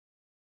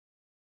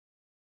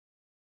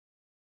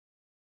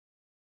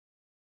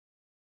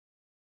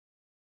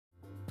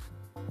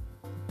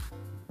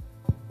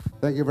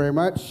Thank you very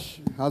much.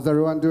 How's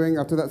everyone doing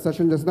after that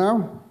session just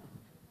now?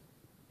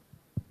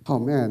 Oh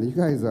man, you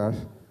guys are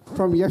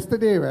from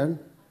yesterday, man.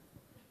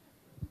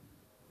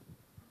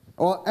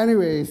 Well,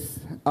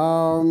 anyways,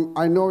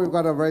 I know we've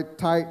got a very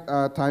tight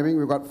timing.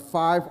 We've got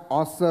 5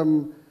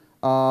 awesome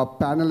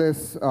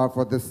panelists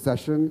for this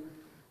session.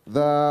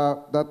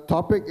 The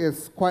topic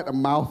is quite a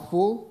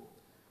mouthful,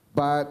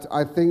 but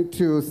I think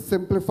to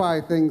simplify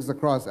things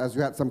across, as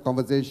we had some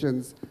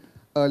conversations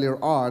earlier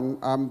on,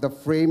 the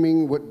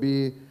framing would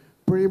be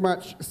pretty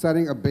much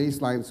setting a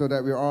baseline so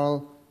that we're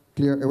all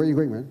clear. Where are you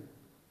going, man?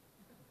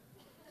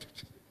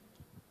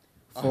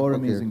 4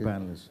 amazing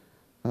panelists.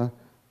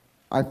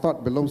 I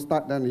thought belum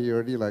start, then he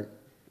already like,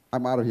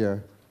 I'm out of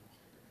here.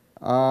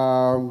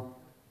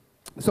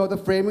 So the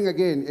framing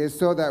again is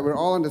so that we're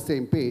all on the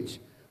same page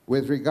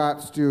with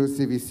regards to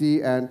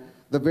CVC, and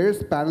the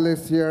various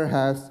panelists here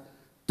has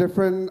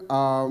different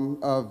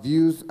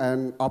views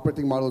and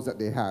operating models that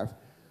they have.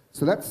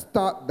 So let's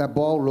start the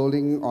ball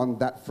rolling on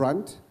that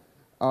front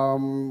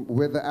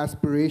with the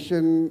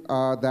aspiration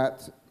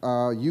that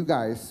you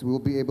guys will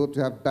be able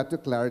to have better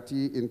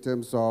clarity in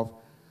terms of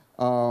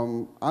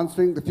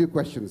answering the few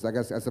questions, I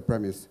guess, as a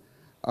premise.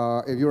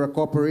 If you're a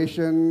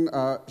corporation,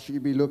 should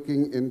you be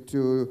looking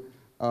into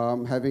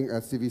having a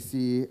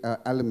CVC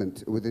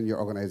element within your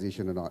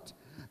organization or not?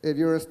 If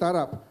you're a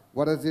startup,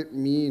 what does it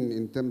mean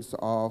in terms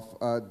of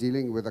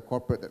dealing with a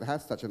corporate that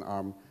has such an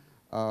arm?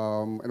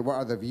 And what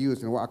are the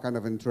views and what are kind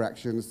of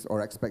interactions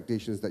or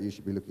expectations that you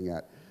should be looking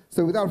at?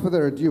 So without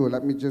further ado,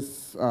 let me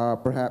just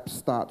perhaps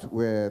start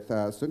with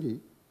Soonhee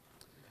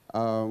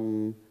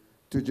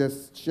to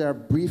just share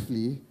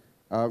briefly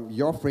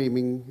your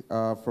framing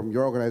from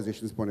your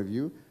organization's point of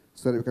view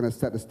so that we can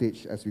set the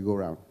stage as we go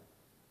around.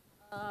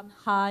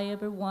 Hi,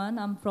 everyone.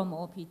 I'm from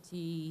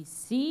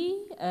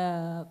OptSEA,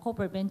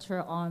 corporate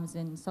venture arms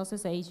in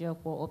Southeast Asia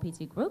for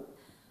OptSEA Group.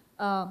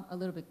 A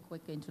little bit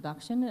quick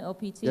introduction.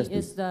 OptSEA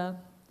is the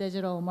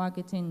digital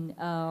marketing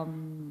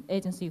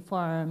agency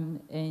firm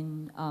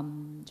in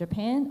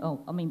Japan.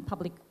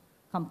 Public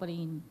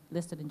company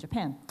listed in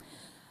Japan.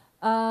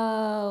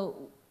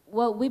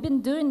 Well, we've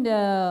been doing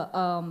the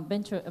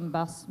venture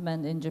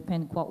investment in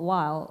Japan quite a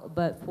while,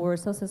 but for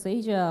Southeast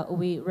Asia,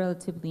 we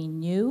relatively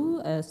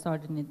new,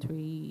 started in 3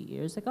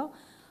 years ago.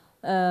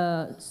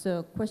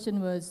 So question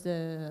was,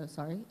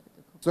 sorry?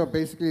 So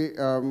basically,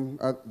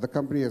 the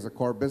company is a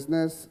core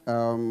business.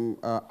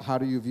 How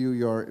do you view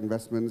your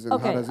investments and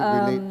how does it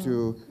relate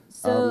to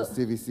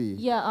CVC?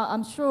 Yeah,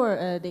 I'm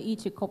sure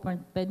each corporate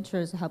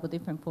ventures have a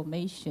different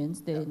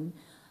formations. Then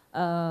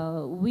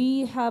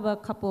we have a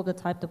couple of the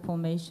type of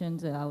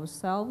formations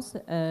ourselves.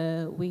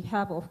 We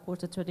have, of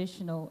course, a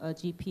traditional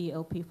GP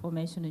LP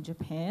formation in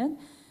Japan,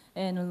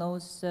 and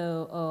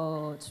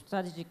also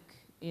strategic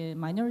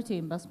minority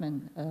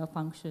investment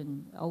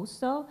function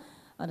also.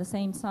 At the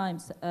same time,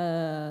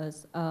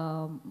 as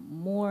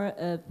more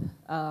of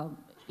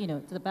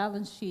the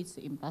balance sheets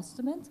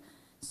investment.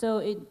 So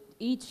in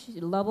each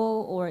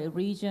level or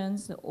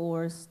regions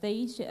or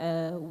stage,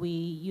 we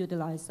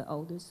utilize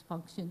all those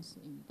functions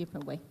in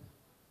different way.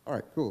 All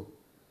right, cool.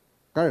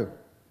 Kharil.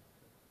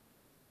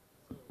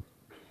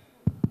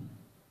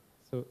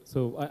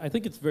 So I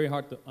think it's very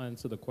hard to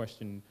answer the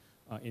question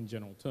in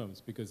general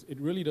terms because it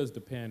really does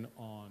depend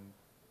on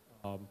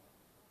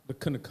the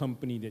kind of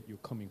company that you're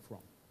coming from.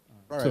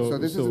 All right, so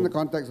this is in the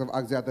context of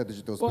Axiata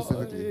Digital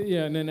specifically.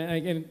 Yeah, and then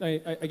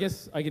I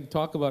guess I can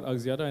talk about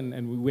Axiata,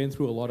 and we went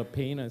through a lot of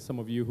pain, and some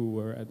of you who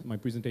were at my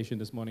presentation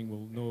this morning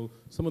will know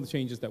some of the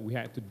changes that we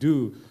had to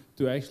do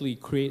to actually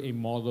create a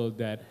model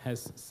that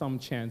has some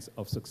chance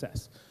of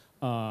success.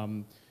 I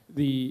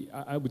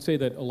would say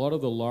that a lot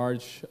of the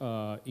large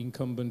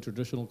incumbent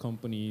traditional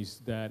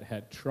companies that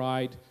had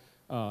tried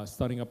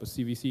starting up a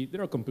CVC,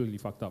 they're completely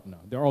fucked up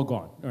now. They're all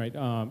gone, right?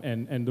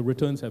 And the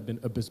returns have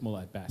been abysmal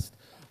at best.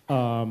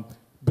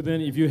 But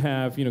then if you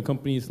have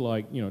companies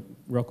like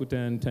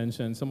Rakuten,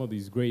 Tencent, some of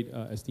these great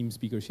esteemed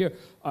speakers here,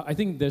 I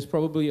think there's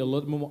probably a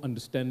lot more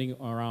understanding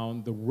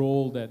around the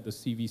role that the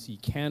CVC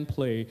can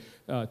play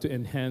to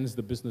enhance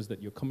the business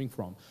that you're coming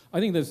from. I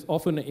think there's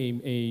often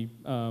a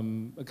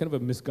kind of a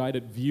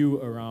misguided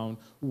view around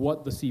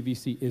what the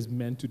CVC is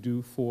meant to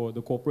do for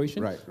the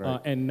corporation. Right.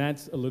 And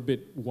that's a little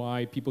bit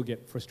why people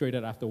get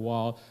frustrated after a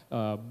while.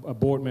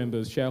 Board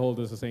members,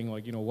 shareholders are saying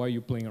like, why are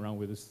you playing around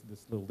with this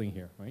little thing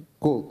here, right?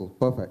 Cool,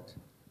 perfect.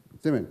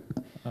 SaeMin.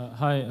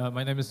 Hi,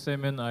 my name is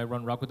SaeMin. I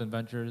run Rakuten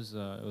Ventures.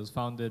 It was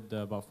founded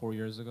about 4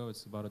 years ago.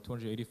 It's about a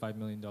 $285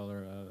 million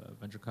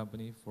venture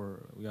company.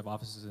 We have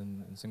offices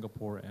in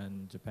Singapore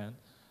and Japan.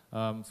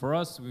 For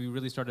us, we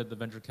really started the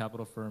venture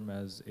capital firm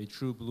as a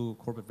true blue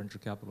corporate venture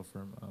capital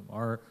firm.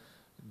 Our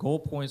goal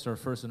points are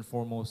first and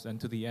foremost, and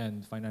to the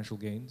end, financial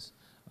gains.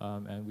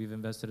 And we've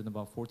invested in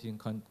about 14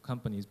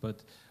 companies.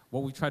 But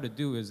what we try to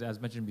do is, as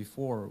mentioned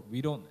before,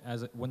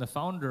 when the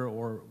founder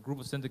or group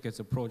of syndicates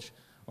approach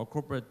a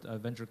corporate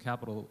venture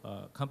capital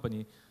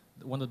company,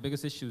 one of the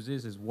biggest issues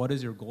is what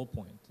is your goal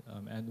point?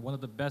 And one of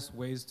the best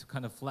ways to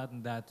kind of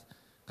flatten that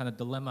kind of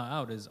dilemma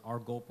out is our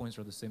goal points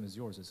are the same as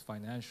yours, it's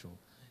financial.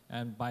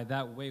 And by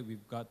that way,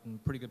 we've gotten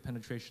pretty good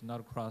penetration,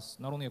 not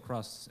only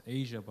across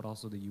Asia, but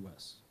also the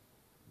US.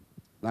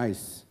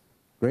 Nice.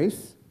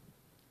 Grace?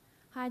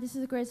 Hi, this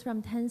is Grace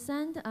from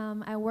Tencent.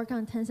 I work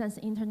on Tencent's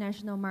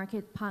international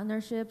market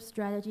partnership,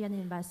 strategy, and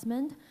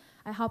investment.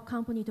 I help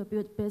companies to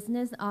build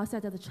business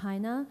outside of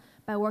China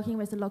by working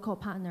with local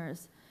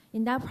partners.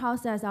 In that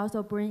process, I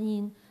also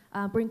bring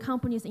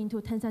companies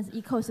into Tencent's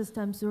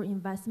ecosystem through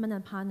investment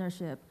and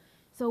partnership.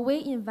 So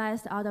we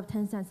invest out of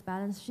Tencent's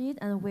balance sheet,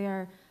 and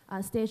we're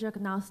stage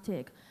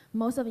agnostic.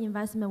 Most of the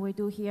investment we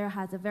do here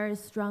has a very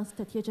strong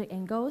strategic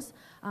angles.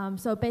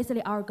 So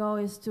basically, our goal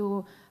is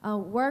to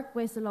work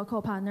with the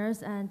local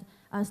partners and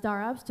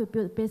startups to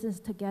build business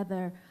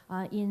together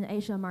in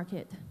Asia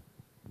market.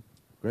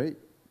 Great.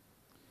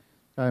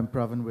 I'm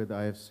Pravan with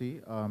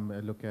IFC. I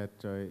look at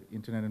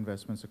internet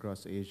investments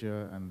across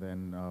Asia, and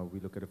then we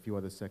look at a few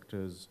other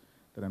sectors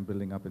that I'm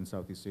building up in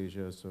Southeast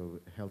Asia,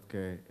 so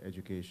healthcare,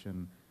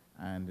 education,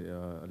 and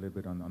a little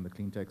bit on the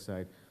clean tech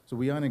side. So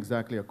we aren't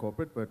exactly a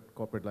corporate, but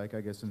corporate-like, I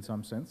guess, in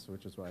some sense,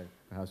 which is why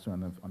I have to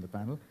on the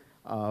panel.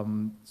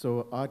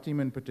 So our team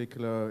in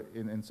particular,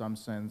 in some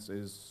sense,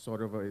 is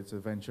sort of it's a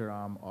venture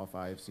arm of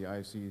IFC.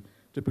 IFC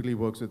typically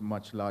works with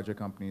much larger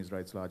companies,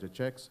 writes larger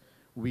checks.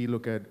 We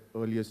look at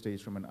earlier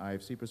stage from an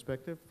IFC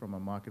perspective. From a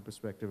market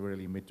perspective,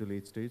 really mid to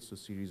late stage, so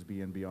Series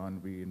B and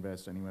beyond, we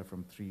invest anywhere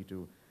from 3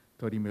 to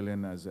 30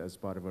 million as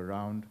part of a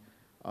round.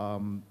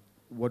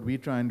 What we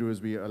try and do is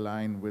we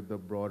align with the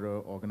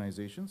broader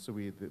organization, so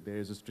there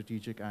is a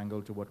strategic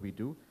angle to what we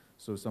do.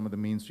 So some of the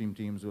mainstream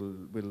teams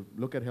will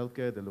look at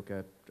healthcare, they look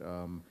at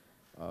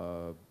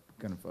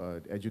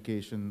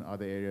education,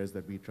 other areas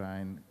that we try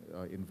and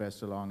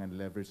invest along and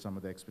leverage some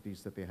of the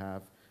expertise that they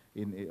have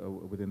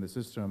within the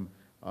system.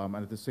 And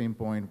at the same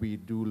point, we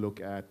do look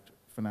at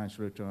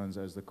financial returns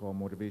as the core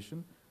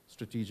motivation,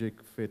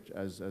 strategic fit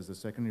as the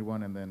secondary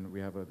one, and then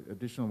we have an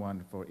additional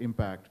one for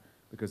impact,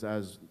 because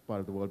as part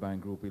of the World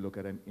Bank Group, we look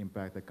at an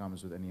impact that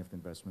comes with any of the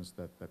investments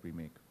that we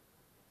make.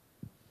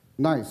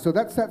 Nice. So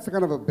that sets a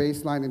kind of a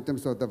baseline in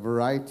terms of the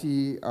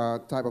variety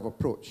type of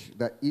approach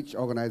that each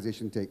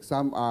organization takes.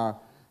 Some are,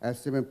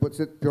 as SaeMin puts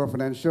it, pure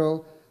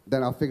financial.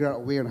 Then I'll figure out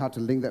a way on how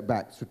to link that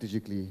back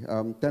strategically.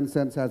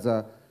 Tencent has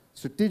a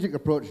strategic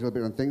approach a little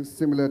bit on things,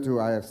 similar to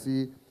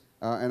IFC,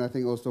 and I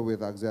think also with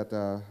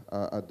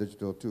Axiata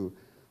Digital too.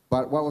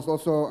 But what was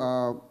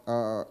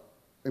also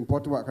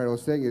important, what Kharil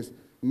was saying, is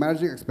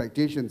managing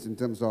expectations in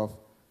terms of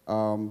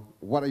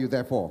what are you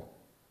there for,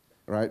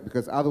 right?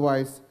 Because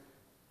otherwise,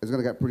 it's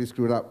going to get pretty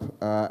screwed up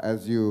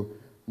as you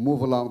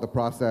move along the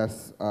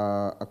process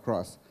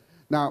across.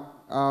 Now,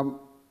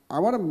 I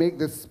want to make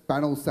this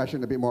panel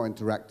session a bit more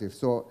interactive.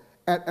 So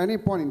at any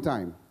point in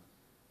time,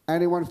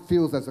 anyone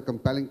feels there's a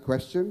compelling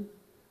question,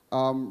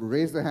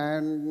 raise the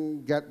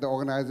hand, get the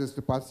organizers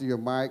to pass you your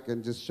mic,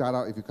 and just shout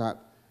out if you can't,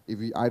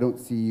 I don't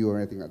see you or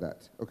anything like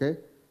that, okay?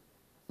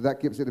 So that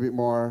keeps it a bit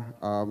more,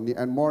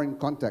 and more in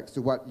context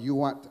to what you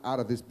want out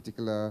of this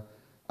particular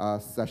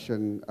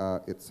session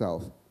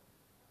itself.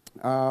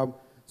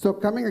 So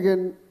coming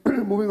again,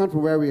 moving on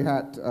from where we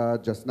had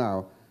just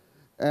now,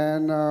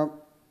 and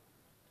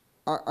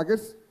I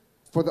guess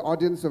for the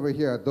audience over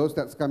here, those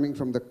that's coming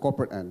from the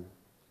corporate end,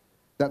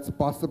 that's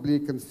possibly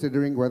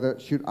considering whether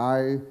should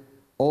I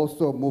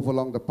also move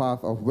along the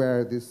path of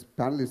where these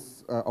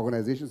panelists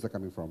organizations are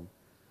coming from.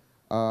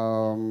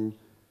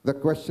 The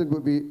question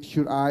would be,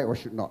 should I or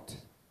should not,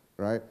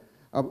 right?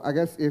 I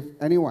guess if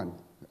anyone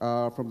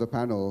from the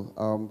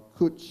panel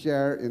could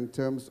share in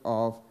terms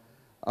of,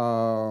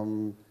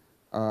 or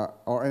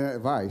an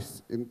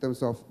advice in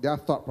terms of their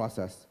thought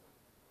process.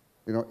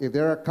 You know, if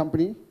they're a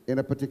company in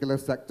a particular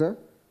sector,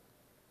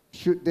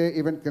 should they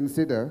even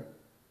consider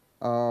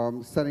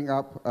setting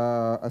up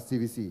a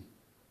CVC?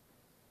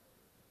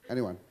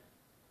 Anyone?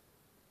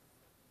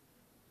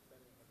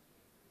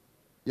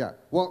 Yeah,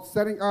 well,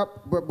 setting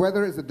up,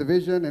 whether it's a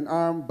division, an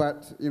arm,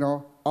 but, you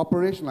know,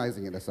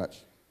 operationalizing it as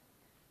such.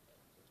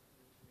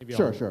 Maybe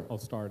Sure. I'll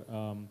start.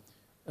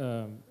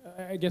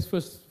 I guess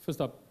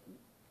first up,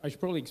 I should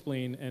probably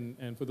explain,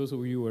 and for those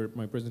of you who were at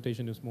my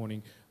presentation this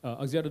morning,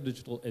 Axiata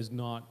Digital is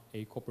not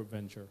a corporate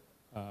venture,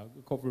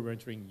 corporate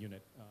venturing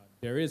unit.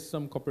 There is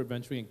some corporate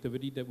venturing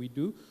activity that we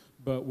do,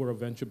 but we're a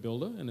venture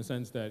builder in the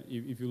sense that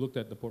if you looked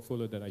at the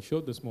portfolio that I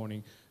showed this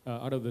morning,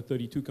 out of the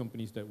 32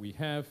 companies that we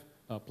have,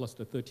 plus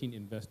the 13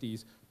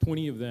 investees,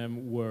 20 of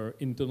them were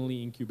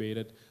internally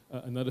incubated.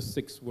 Another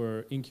 6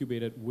 were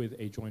incubated with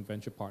a joint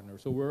venture partner.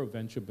 So we're a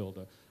venture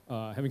builder.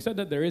 Having said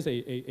that, there is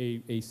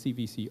a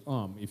CVC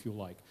arm, if you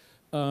like.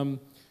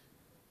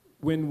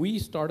 When we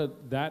started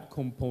that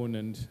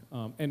component,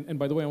 and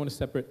by the way, I want to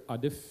separate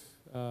ADIF,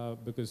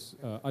 because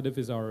ADIF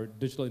is our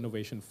digital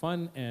innovation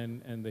fund,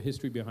 and the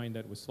history behind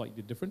that was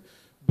slightly different.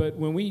 But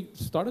when we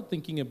started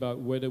thinking about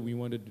whether we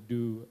wanted to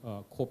do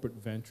corporate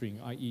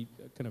venturing, i.e.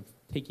 kind of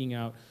taking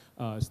out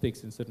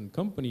stakes in certain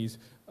companies,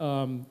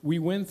 we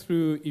went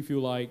through, if you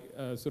like,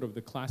 sort of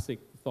the classic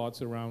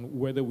thoughts around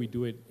whether we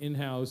do it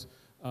in-house,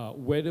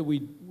 whether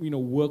we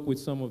work with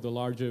some of the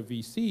larger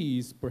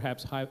VCs,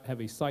 perhaps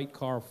have a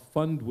sidecar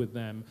fund with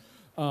them,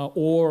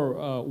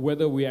 or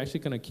whether we actually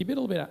kind of keep it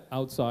a little bit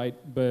outside,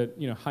 but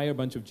hire a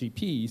bunch of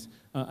GPs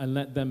and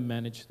let them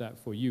manage that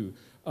for you.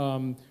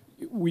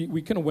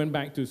 We kind of went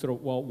back to sort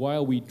of, well, why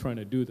are we trying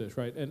to do this,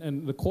 right?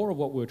 And the core of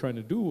what we're trying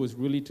to do was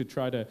really to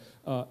try to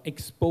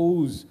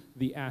expose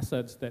the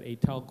assets that a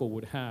telco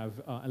would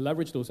have and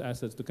leverage those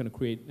assets to kind of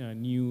create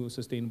new,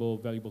 sustainable,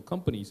 valuable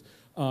companies.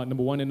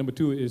 Number one, and number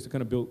two is to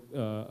kind of build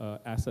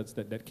assets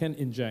that can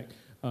inject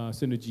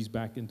synergies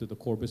back into the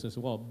core business as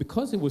well.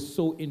 Because it was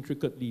so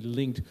intricately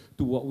linked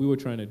to what we were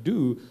trying to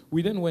do,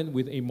 we then went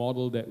with a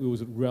model that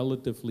was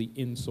relatively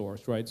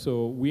in-sourced, right?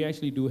 So we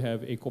actually do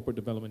have a corporate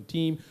development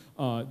team.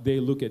 They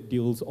look at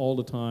deals all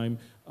the time.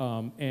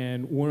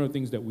 And one of the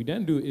things that we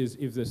then do is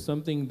if there's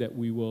something that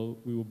we will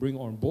bring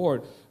on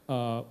board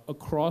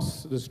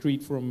across the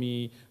street from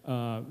me,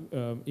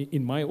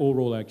 in my old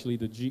role actually,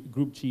 the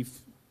Group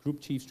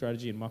Chief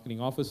Strategy and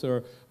Marketing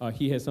Officer.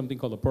 He has something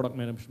called the Product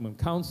Management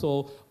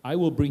Council. I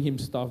will bring him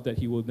stuff that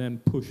he will then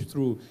push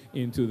through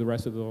into the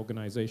rest of the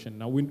organization.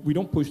 Now, we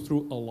don't push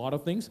through a lot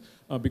of things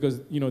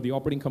because the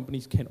operating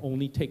companies can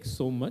only take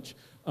so much,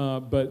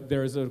 but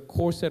there's a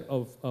core set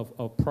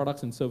of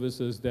products and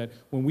services that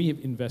when we have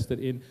invested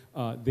in,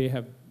 they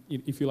have,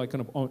 if you like,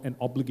 kind of an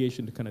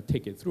obligation to kind of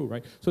take it through,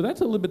 right? So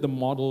that's a little bit the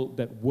model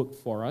that worked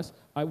for us.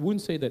 I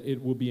wouldn't say that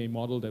it will be a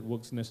model that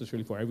works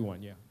necessarily for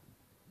everyone, yeah.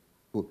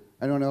 Cool.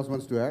 Anyone else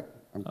wants to add?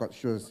 I'm quite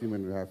sure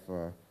SaeMin will have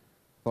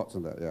thoughts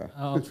on that, yeah.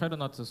 I'll try to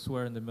not to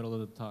swear in the middle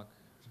of the talk.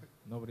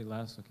 Nobody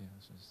laughs? Okay.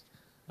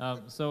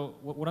 So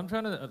what I'm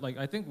trying to,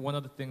 I think one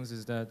of the things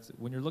is that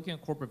when you're looking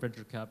at corporate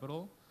venture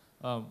capital,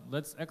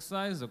 let's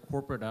excise the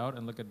corporate out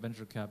and look at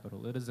venture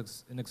capital. It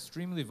is an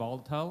extremely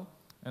volatile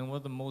and one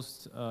of the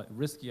most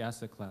risky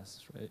asset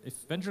classes, right? If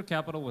venture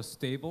capital was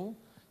stable,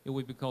 it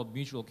would be called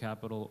mutual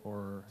capital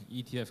or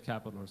ETF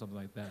capital or something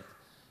like that.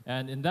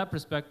 And in that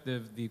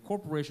perspective, the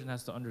corporation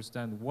has to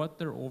understand what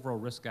their overall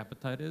risk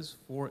appetite is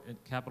for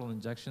capital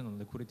injection and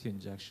liquidity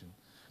injection.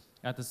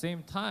 At the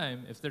same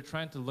time, if they're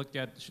trying to look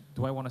at,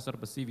 do I want to set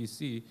up a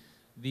CVC,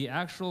 the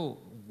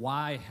actual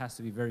why has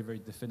to be very, very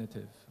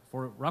definitive.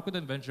 For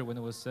Rakuten Venture, when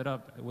it was set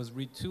up, it was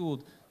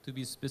retooled to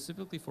be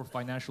specifically for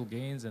financial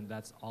gains, and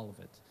that's all of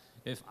it.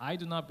 If I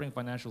do not bring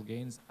financial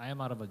gains, I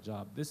am out of a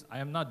job. I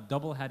am not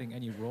double-hatting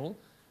any role.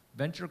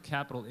 Venture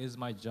capital is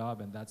my job,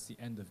 and that's the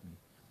end of me.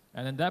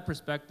 And in that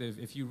perspective,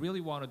 if you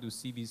really want to do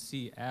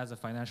CVC as a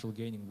financial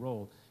gaining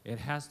role, it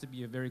has to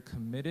be a very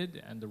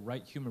committed and the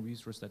right human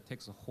resource that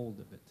takes a hold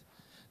of it.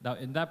 Now,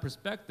 in that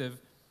perspective,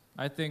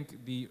 I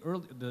think the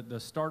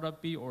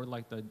startup-y or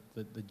like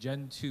the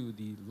Gen 2,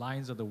 the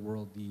Lines of the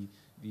world, the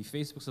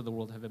Facebooks of the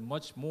world have been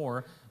much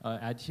more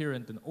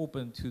adherent and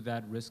open to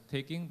that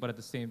risk-taking. But at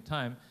the same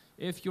time,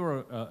 if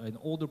you're an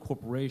older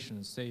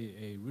corporation, say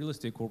a real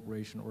estate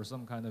corporation or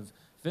some kind of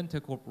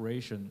fintech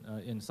corporation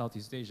in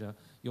Southeast Asia,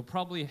 you'll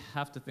probably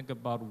have to think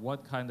about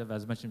what kind of,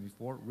 as mentioned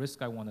before,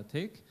 risk I want to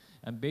take.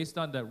 And based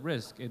on that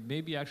risk, it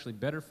may be actually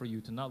better for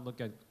you to not look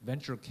at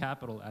venture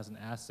capital as an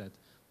asset,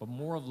 but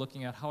more of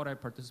looking at how would I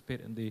participate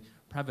in the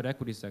private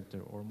equity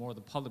sector or more the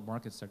public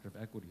market sector of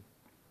equity.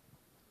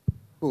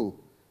 Cool.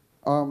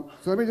 So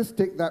let me just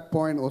take that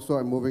point also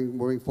and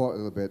moving forward a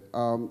little bit.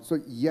 So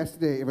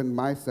yesterday, even in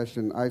my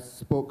session, I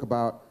spoke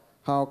about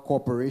how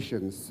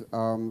corporations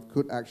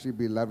could actually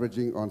be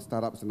leveraging on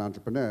startups and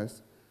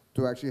entrepreneurs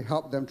to actually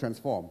help them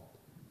transform,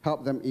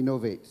 help them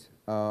innovate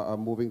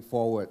moving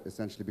forward,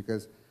 essentially,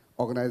 because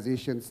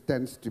organizations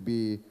tend to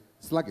be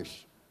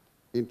sluggish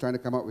in trying to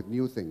come up with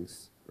new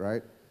things,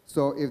 right?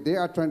 So if they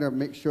are trying to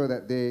make sure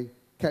that they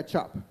catch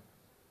up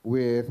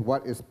with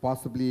what is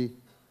possibly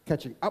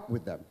catching up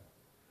with them,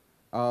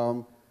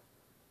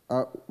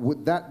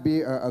 would that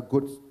be a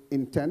good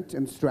intent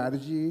and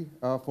strategy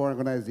for an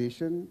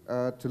organization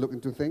to look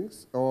into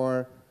things,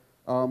 or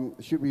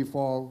should we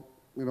fall,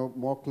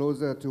 more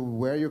closer to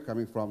where you're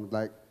coming from,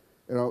 like,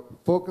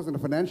 focus on the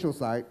financial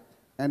side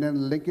and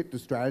then link it to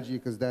strategy,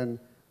 because then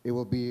it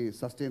will be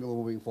sustainable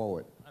moving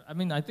forward? I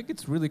mean, I think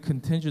it's really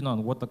contingent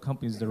on what the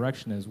company's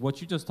direction is.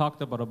 What you just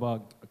talked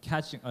about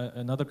catching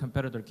another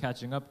competitor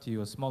catching up to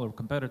you, a smaller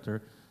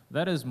competitor,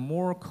 that is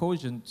more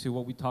cogent to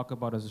what we talk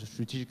about as a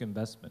strategic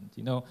investment,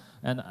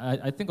 And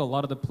I think a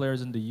lot of the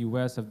players in the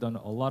US have done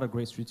a lot of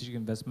great strategic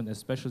investment,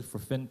 especially for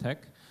fintech.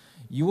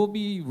 You will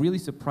be really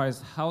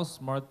surprised how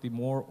smart the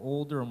more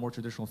older or more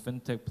traditional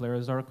fintech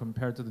players are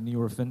compared to the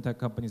newer fintech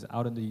companies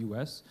out in the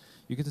US.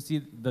 You get to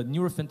see the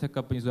newer fintech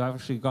companies who have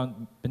actually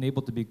been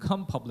able to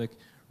become public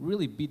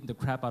really beating the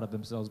crap out of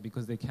themselves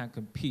because they can't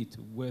compete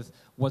with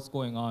what's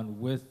going on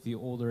with the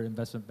older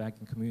investment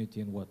banking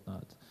community and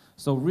whatnot.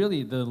 So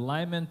really, the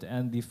alignment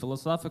and the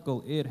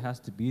philosophical id has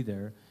to be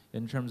there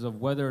in terms of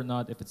whether or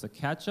not, if it's a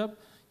catch-up,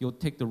 you'll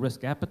take the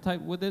risk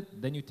appetite with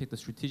it, then you take the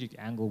strategic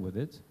angle with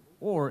it.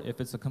 Or if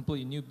it's a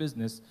completely new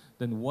business,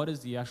 then what is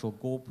the actual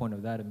goal point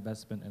of that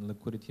investment and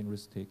liquidity and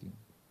risk-taking?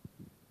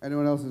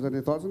 Anyone else has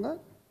any thoughts on that?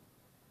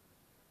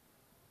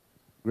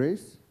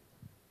 Grace?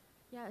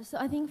 Yeah, so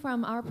I think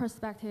from our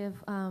perspective,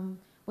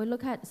 we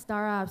look at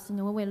startups,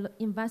 when we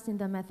invest in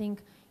them, I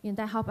think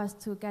that help us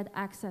to get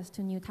access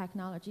to new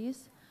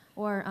technologies.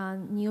 or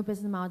new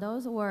business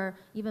models, or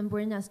even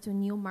bring us to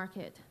new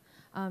market.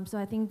 So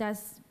I think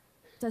that's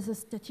a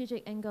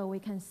strategic angle we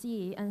can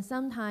see, and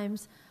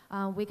sometimes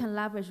we can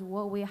leverage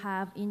what we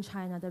have in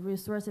China, the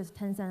resources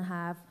Tencent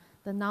have,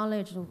 the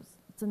knowledge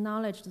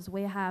that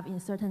we have in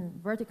certain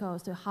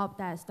verticals to help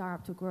that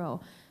startup to grow.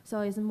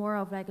 So it's more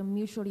of like a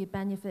mutually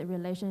benefit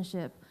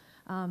relationship,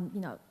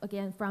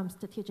 again, from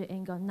strategic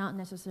angle, not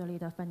necessarily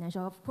the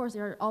financial. Of course,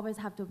 there always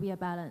have to be a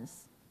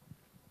balance.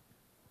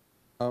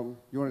 You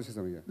want to say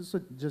something? Yeah. So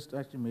just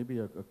actually maybe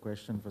a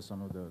question for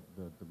some of the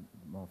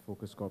more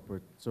focused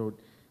corporate. So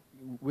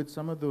with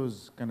some of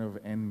those kind of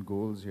end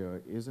goals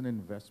here, is an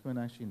investment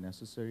actually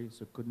necessary?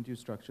 So couldn't you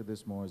structure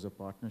this more as a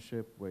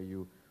partnership where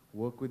you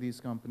work with these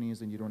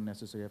companies and you don't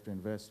necessarily have to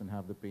invest and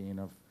have the pain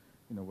of,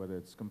 whether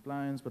it's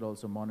compliance, but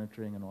also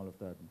monitoring and all of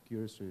that? I'm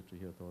curious to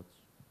hear thoughts.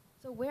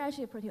 So we're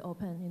actually pretty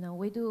open.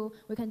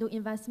 We can do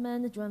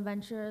investment, joint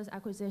ventures,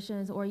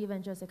 acquisitions, or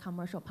even just a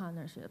commercial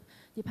partnership.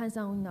 Depends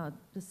on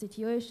the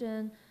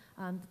situation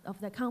of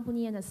the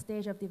company and the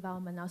stage of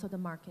development, also the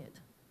market.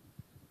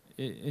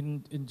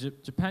 In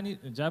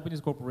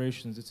Japanese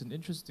corporations, it's an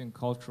interesting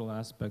cultural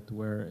aspect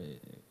where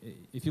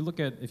if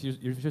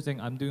you're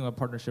saying I'm doing a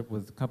partnership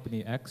with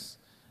company X,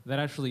 that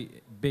actually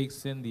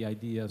bakes in the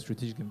idea of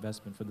strategic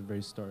investment from the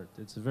very start.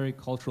 It's a very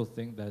cultural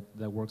thing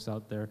that works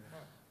out there.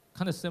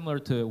 Kind of similar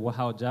to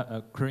how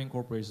Korean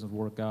corporations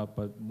work out,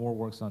 but more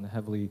works on a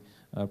heavily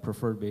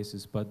preferred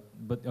basis. But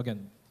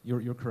again,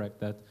 you're correct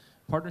that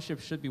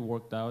partnerships should be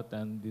worked out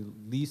and the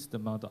least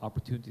amount of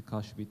opportunity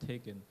cost should be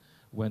taken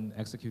when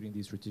executing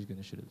these strategic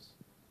initiatives.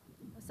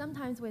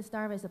 Sometimes we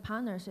start with a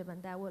partnership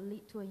and that will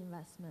lead to an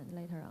investment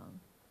later on.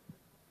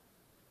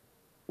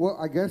 Well,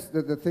 I guess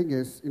the thing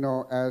is,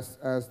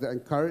 as the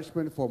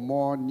encouragement for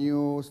more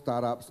new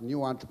startups,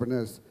 new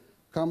entrepreneurs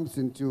comes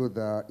into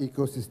the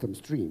ecosystem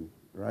stream,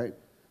 right?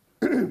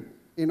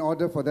 In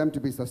order for them to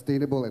be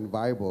sustainable and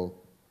viable,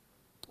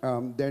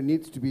 there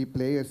needs to be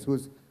players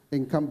who's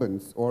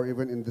incumbents or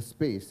even in the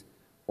space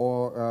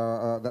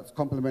or that's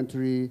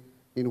complementary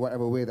in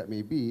whatever way that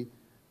may be,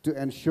 to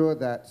ensure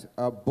that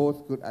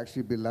both could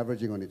actually be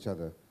leveraging on each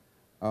other.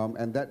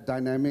 And that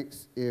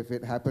dynamics, if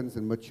it happens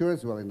and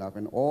matures well enough,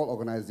 and all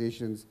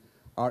organizations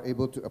are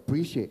able to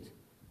appreciate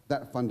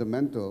that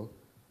fundamental,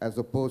 as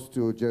opposed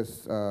to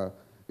just,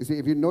 you see,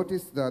 if you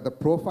notice the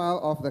profile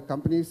of the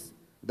companies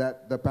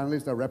that the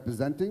panelists are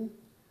representing,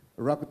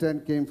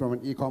 Rakuten came from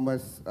an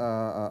e-commerce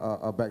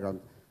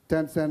background.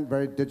 Tencent,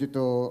 very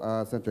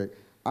digital centric.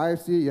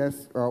 IFC,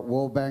 yes,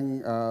 World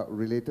Bank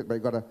related, but you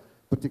got a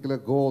particular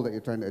goal that you're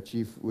trying to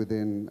achieve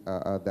within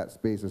that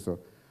space or so.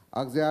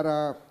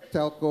 Axiata,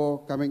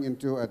 telco, coming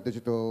into a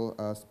digital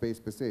space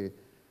per se.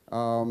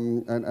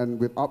 And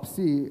with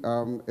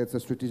OptSEA, it's a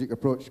strategic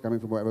approach coming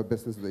from whatever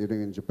business that you're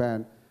doing in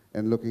Japan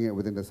and looking at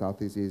within the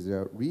Southeast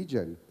Asia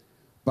region.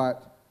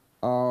 But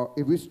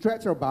if we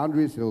stretch our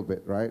boundaries a little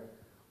bit, right,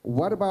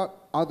 what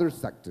about other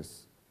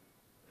sectors?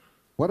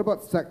 What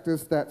about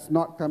sectors that's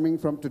not coming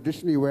from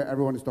traditionally where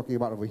everyone is talking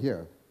about over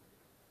here?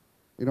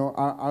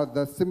 Are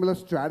the similar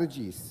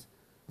strategies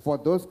for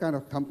those kind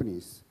of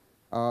companies?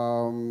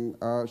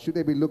 Should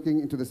they be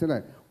looking into the same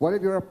line? What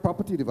if you're a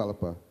property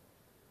developer?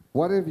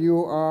 What if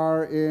you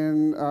are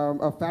in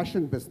a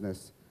fashion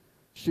business?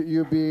 Should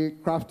you be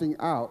crafting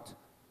out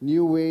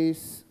new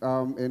ways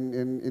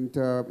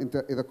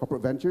into either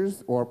corporate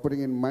ventures or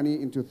putting in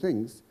money into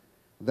things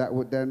that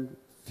would then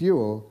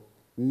fuel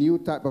new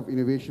type of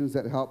innovations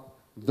that help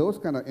those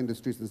kind of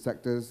industries and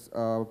sectors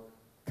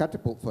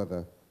catapult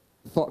further?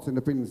 Thoughts and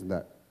opinions on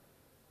that?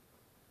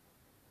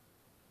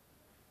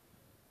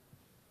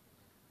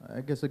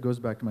 I guess it goes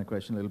back to my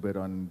question a little bit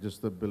on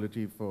just the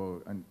ability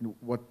for and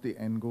what the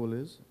end goal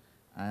is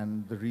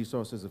and the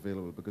resources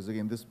available, because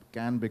again, this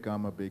can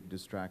become a big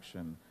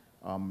distraction.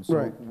 So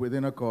right.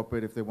 Within a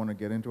corporate, if they want to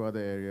get into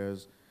other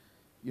areas,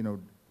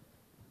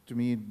 to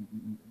me,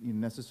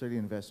 necessarily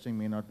investing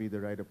may not be the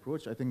right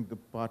approach. I think the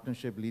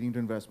partnership leading to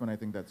investment, I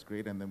think that's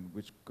great, and then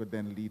which could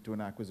then lead to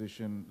an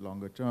acquisition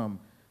longer term.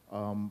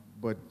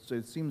 But so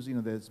it seems,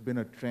 there's been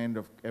a trend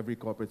of every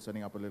corporate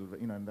setting up a little,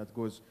 and that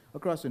goes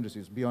across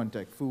industries, beyond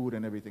tech, food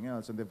and everything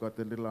else, and they've got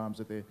the little arms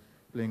that they're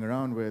playing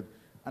around with.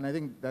 And I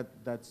think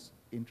that's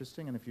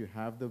interesting, and if you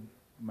have the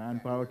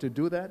manpower to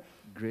do that,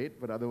 great,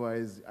 but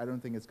otherwise, I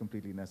don't think it's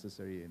completely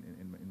necessary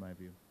in my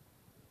view.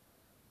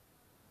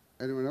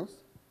 Anyone else?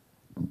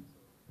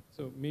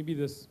 So maybe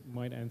this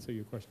might answer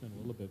your question a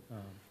little bit.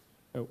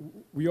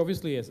 We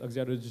obviously, as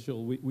Axiata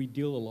Digital, we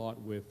deal a lot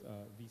with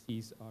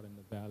VCs out in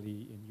the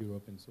Valley, in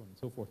Europe, and so on and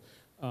so forth.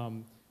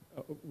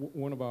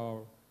 One of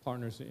our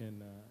partners in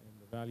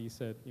the Valley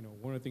said,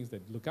 one of the things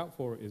that look out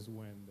for is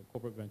when the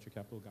corporate venture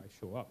capital guys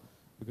show up,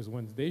 because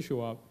once they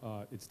show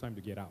up, it's time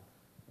to get out,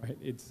 right?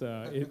 It's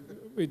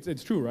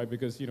true, right?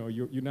 Because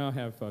you now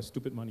have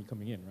stupid money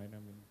coming in, right? I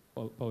mean,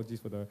 apologies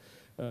for the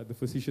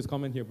facetious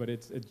comment here, but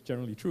it's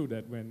generally true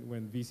that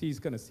when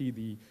VCs kind of see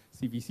the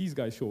CVCs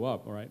guys show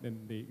up, all right, then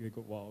they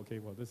go, well,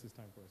 this is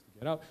time for us to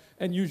get out.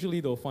 And usually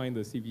they'll find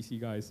the CVC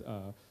guys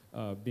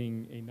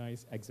being a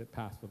nice exit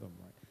path for them,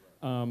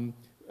 right?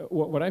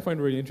 what I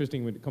find really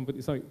interesting with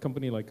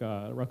company like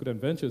Rakuten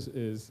Ventures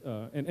is,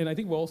 and I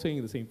think we're all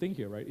saying the same thing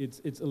here, right?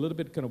 It's a little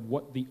bit kind of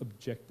what the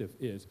objective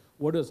is.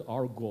 What is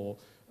our goal?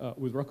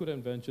 With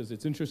Rakuten Ventures,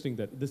 it's interesting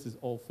that this is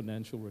all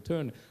financial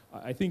return.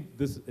 I think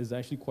this is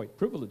actually quite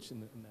privileged in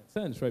that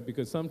sense, right?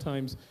 Because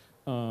sometimes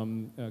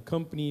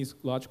companies,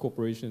 large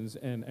corporations,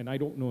 and I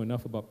don't know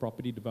enough about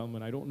property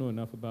development, I don't know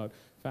enough about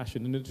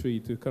fashion industry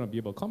to kind of be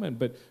able to comment,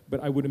 but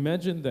I would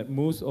imagine that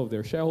most of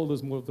their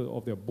shareholders, most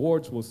of their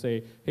boards will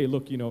say, hey,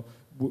 look,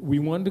 we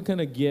want to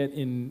kind of get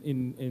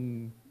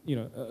in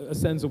a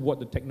sense of what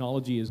the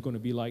technology is going to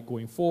be like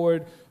going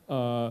forward,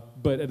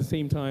 but at the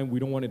same time, we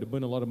don't want it to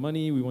burn a lot of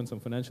money, we want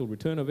some financial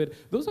return of it.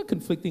 Those are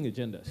conflicting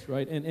agendas,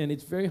 right? And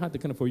it's very hard to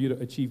kind of for you to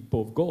achieve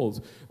both goals.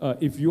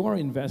 If you are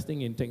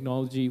investing in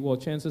technology, well,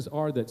 chances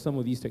are that some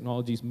of these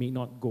technologies may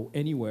not go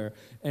anywhere,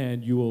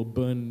 and you will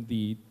burn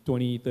the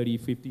 $20, $30,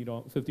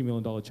 $50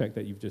 million check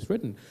that you've just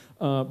written.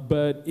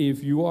 But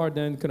if you are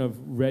then kind of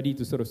ready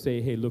to sort of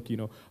say, hey, look,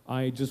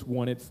 I just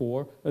want it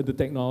for the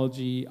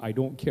technology, I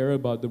don't care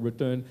about the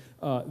return,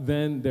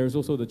 then there's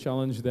also the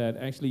challenge that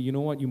actually, you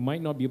know what, you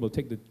might not be able to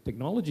take the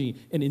technology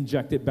and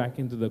inject it back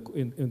into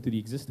the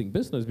existing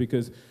business,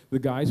 because the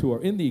guys who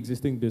are in the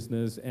existing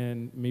business,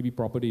 and maybe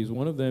property is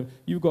one of them,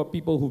 you've got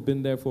people who've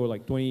been there for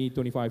like 20,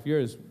 25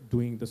 years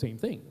doing the same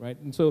thing, right?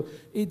 And so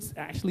it's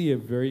actually a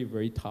very,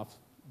 very tough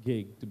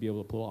gig to be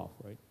able to pull off,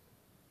 right?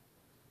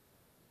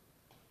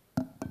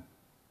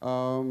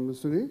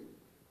 Soonhee?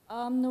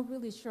 I'm not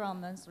really sure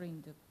I'm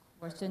answering the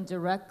question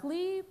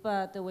directly,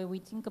 but the way we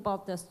think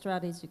about the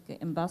strategic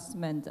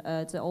investment,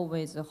 it's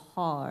always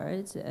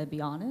hard, to be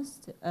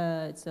honest.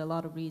 It's a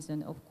lot of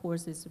reason. Of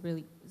course, it's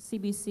really,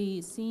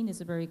 CBC scene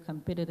is very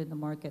competitive in the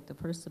market,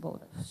 first of all,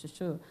 for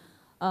sure.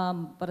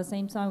 But at the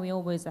same time, we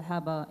always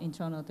have an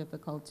internal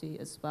difficulty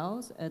as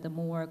well. The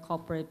more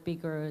corporate,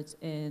 bigger,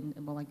 and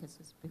well, like I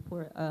said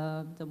before,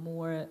 the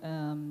more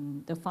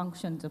the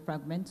functions are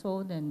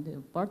fragmented and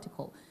the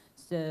vertical.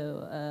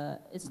 So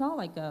it's not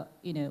like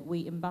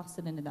we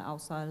invested in the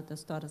outside of the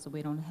startups.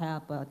 We don't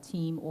have a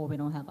team or we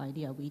don't have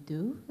idea. We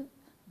do,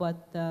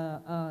 but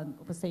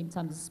at the same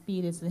time, the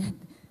speed is,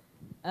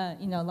 a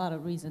lot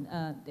of reason.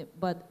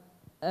 But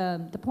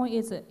the point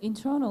is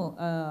internal,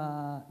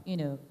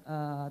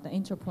 the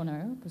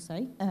entrepreneur per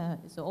se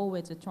is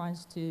always trying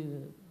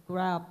to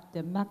grab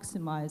the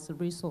maximize the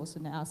resource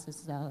and the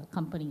assets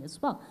company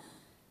as well.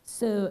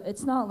 So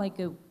it's not like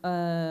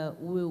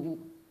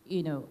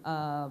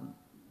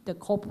the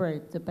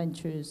corporate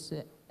ventures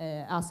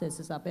assets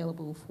is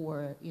available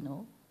for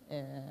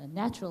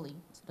naturally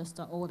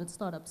to all the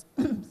startups.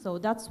 So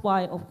that's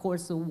why, of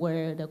course,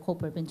 where the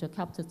corporate venture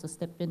capitalists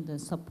step in and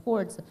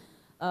support.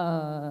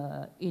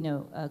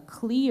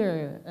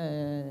 Clear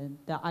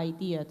the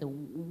idea,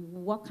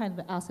 what kind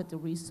of asset, the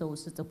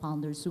resources the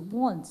founders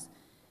want,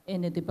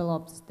 and it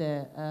develops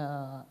the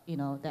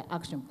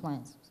action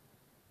plans.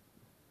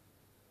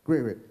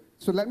 Great.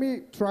 So let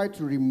me try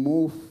to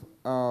remove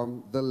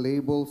the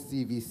label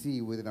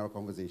CVC within our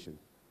conversation,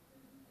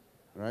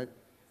 right?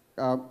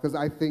 Because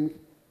I think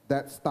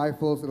that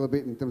stifles a little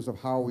bit in terms of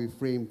how we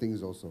frame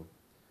things also.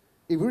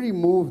 If we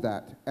remove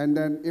that, and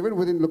then even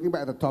within looking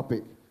back at the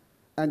topic,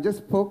 and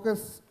just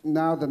focus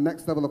now the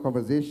next level of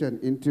conversation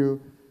into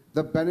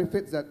the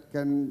benefits that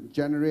can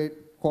generate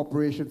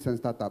corporations and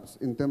startups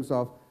in terms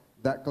of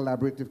that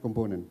collaborative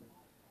component.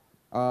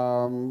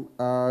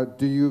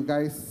 Do you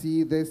guys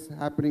see this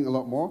happening a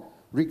lot more?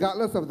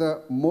 Regardless of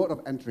the mode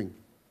of entering,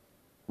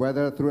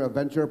 whether through a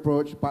venture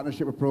approach,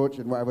 partnership approach,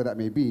 and whatever that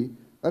may be,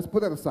 let's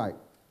put that aside,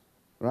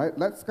 right?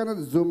 Let's kind of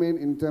zoom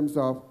in terms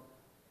of,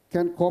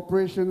 can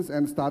corporations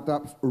and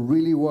startups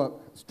really work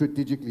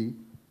strategically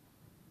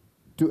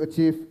to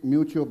achieve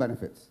mutual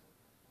benefits?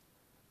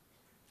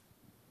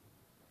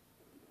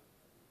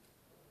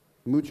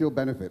 Mutual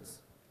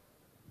benefits.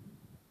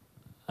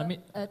 I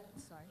mean,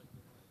 sorry.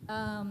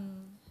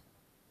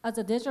 As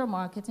a digital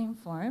marketing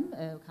firm,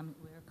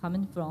 we're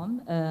coming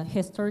from,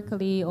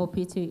 historically,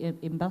 OptSEA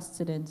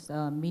invested in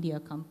a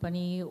media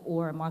company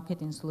or a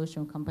marketing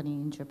solution company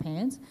in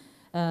Japan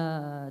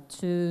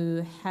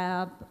to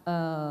have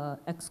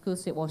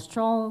exclusive or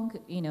strong,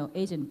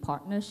 agent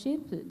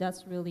partnership.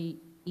 That's really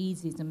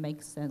easy to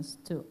make sense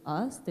to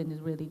us, then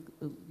it's really,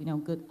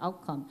 good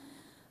outcome.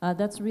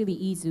 That's really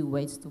easy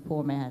ways to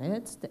format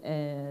it.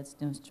 It's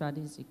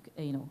strategic,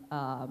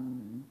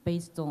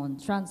 based on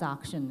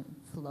transaction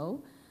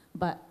flow,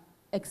 but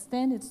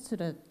extend it to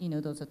the,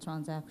 those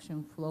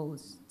transaction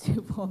flows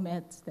to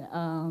format the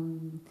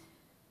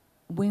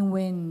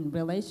win-win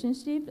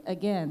relationship.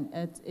 Again,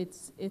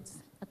 it's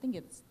I think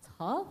it's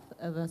tough,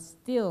 but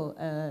still,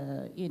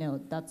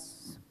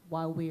 that's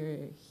why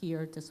we're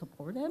here to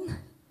support them.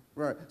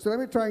 Right. So let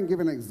me try and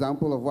give an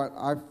example of what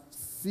I've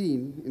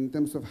seen in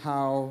terms of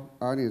how.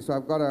 So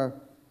I've got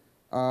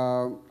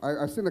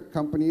I've seen a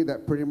company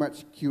that pretty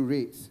much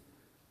curates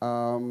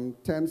 10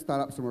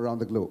 startups from around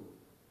the globe.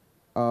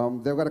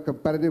 They've got a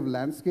competitive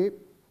landscape.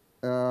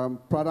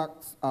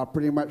 Products are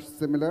pretty much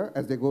similar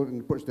as they go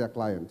and approach their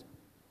client.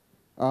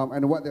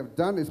 And what they've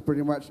done is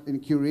pretty much in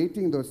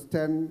curating those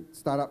 10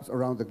 startups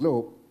around the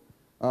globe,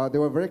 they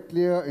were very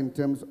clear in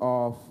terms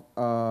of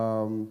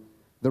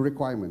the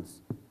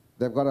requirements.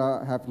 They've got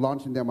to have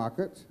launch in their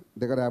market.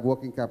 They've got to have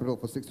working capital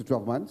for 6 to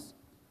 12 months.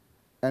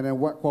 And then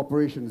what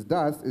corporations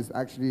does is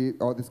actually,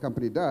 or this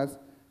company does,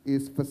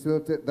 is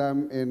facilitate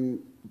them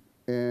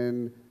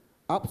in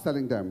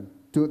upselling them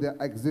to their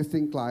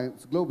existing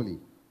clients globally.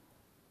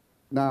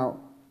 Now,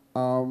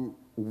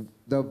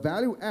 the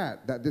value add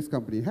that this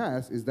company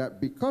has is that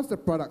because the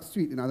product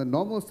suite in other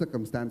normal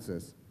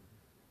circumstances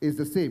is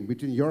the same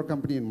between your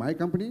company and my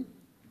company,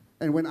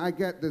 and when I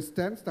get these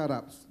 10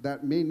 startups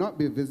that may not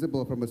be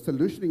visible from a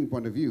solutioning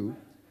point of view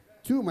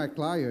to my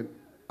client,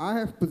 I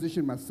have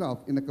positioned myself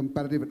in a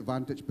competitive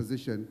advantage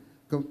position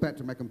compared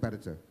to my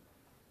competitor,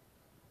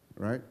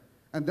 right?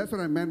 And that's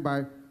what I meant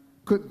by,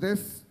 could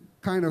this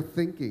kind of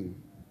thinking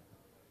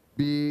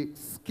be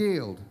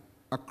scaled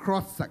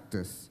across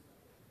sectors,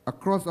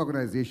 across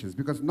organizations?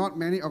 Because not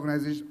many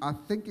organizations are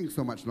thinking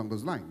so much along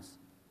those lines.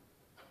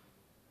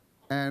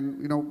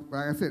 And you know,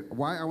 like I said,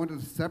 why I wanted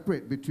to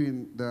separate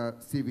between the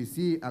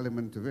CVC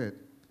element of it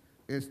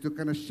is to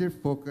kind of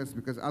shift focus,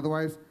 because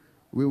otherwise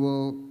we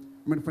will,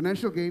 I mean,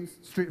 financial gains,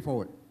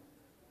 straightforward,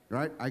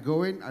 right? I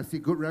go in, I see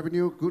good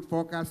revenue, good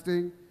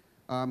forecasting,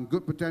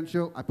 good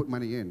potential, I put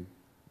money in.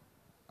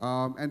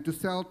 And to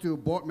sell to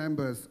board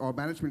members or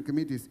management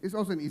committees is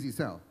also an easy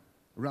sell,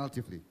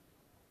 relatively.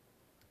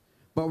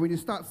 But when you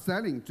start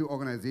selling to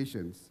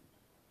organizations,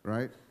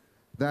 right,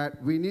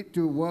 that we need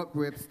to work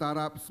with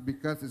startups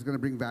because it's going to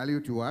bring value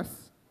to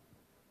us,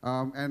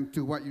 and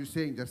to what you're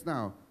saying just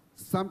now,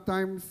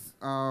 sometimes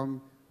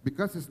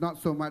because it's not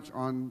so much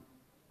on,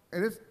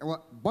 it is,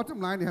 well,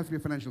 bottom line, it has to be a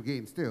financial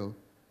gain still,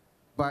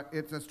 but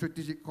it's a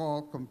strategic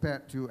call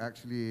compared to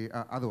actually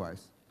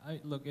otherwise.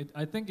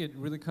 I think it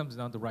really comes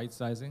down to right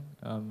sizing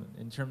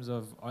in terms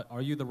of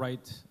are you the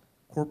right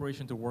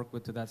corporation to work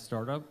with to that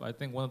startup? I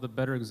think one of the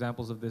better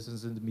examples of this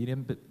is in the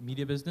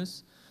media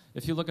business.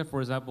 If you look at,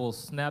 for example,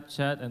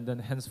 Snapchat and then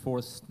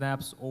henceforth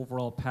Snap's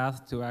overall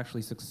path to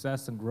actually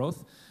success and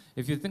growth,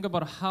 if you think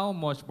about how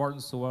much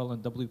Barton Sewell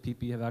and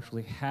WPP have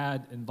actually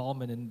had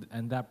involvement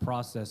in that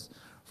process,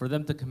 for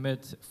them to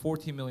commit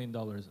 $14 million,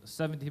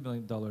 $17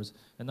 million,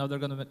 and now they're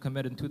going to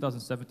commit in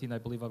 2017, I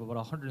believe,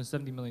 about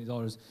 $170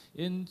 million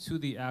into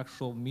the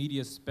actual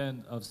media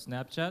spend of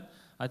Snapchat.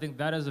 I think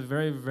that is a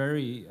very,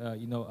 very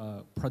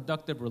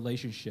productive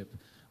relationship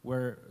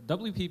where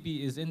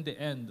WPP is in the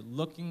end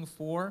looking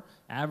for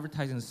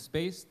advertising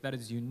space that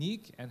is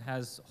unique and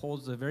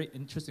holds a very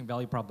interesting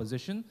value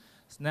proposition.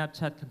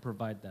 Snapchat can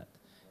provide that.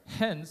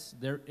 Hence,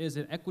 there is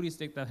an equity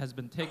stake that has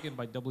been taken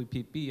by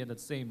WPP, and at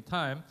the same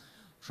time,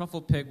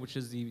 TrufflePig, which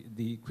is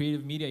the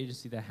creative media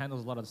agency that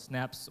handles a lot of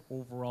Snap's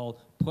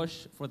overall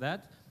push for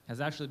that,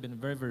 has actually been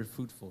very, very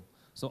fruitful.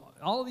 So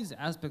all of these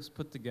aspects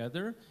put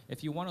together,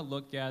 if you want to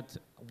look at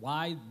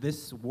why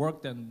this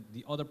worked and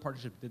the other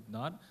partnership did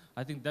not,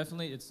 I think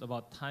definitely it's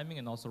about timing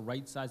and also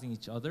right-sizing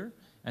each other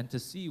and to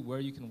see where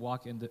you can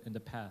walk in the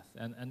path.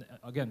 And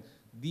again,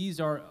 these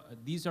are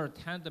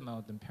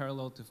tantamount and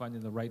parallel to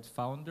finding the right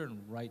founder and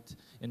right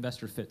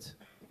investor fit.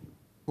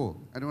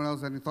 Cool. Anyone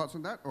else have any thoughts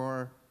on that,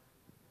 or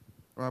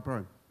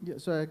Pravan? Yeah,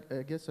 so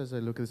I guess as I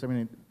look at this, I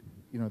mean,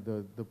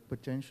 the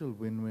potential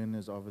win-win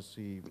is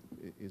obviously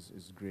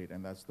is great,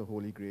 and that's the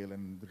holy grail,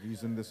 and the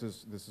reason this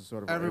is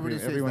sort of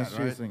everyone's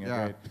chasing it,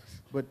 right?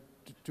 But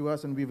to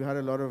us, and we've had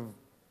a lot of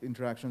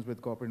interactions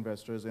with corporate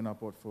investors in our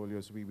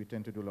portfolios. We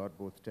tend to do a lot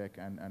both tech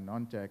and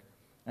non-tech.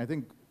 I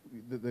think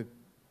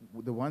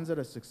the ones that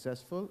are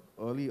successful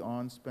early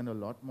on spend a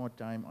lot more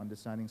time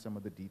understanding some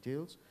of the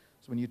details.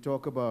 So when you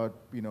talk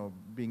about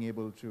being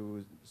able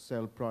to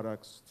sell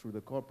products through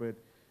the corporate,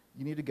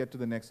 you need to get to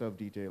the next level of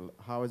detail.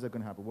 How is that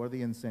going to happen? What are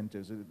the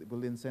incentives? Will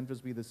the incentives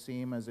be the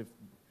same as if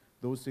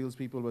those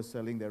salespeople were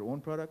selling their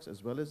own products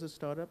as well as the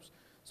startups?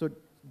 So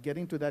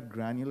getting to that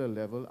granular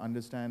level,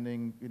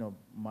 understanding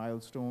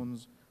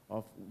milestones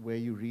of where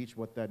you reach,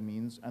 what that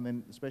means, and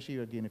then especially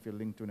again if you're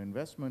linked to an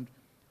investment,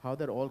 how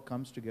that all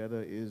comes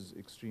together is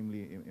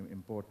extremely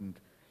important.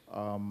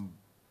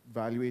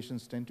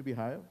 Valuations tend to be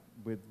higher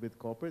with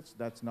corporates.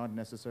 That's not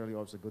necessarily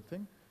always a good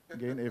thing.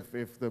 Again,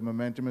 if the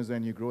momentum is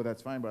then you grow,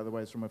 that's fine, but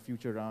otherwise from a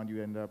future round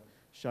you end up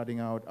shutting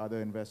out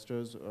other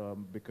investors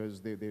because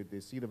they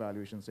see the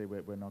valuation and say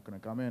we're not going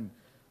to come in.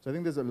 So I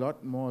think there's a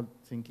lot more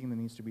thinking that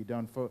needs to be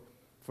done.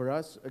 For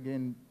us,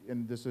 again,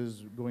 and this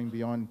is going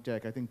beyond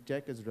tech, I think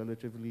tech is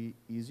relatively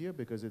easier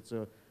because it's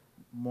a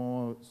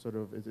more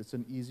it's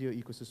an easier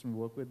ecosystem to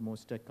work with.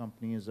 Most tech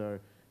companies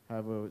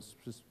have a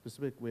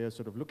specific way of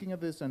sort of looking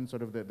at this, and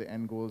sort of the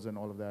end goals and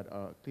all of that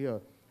are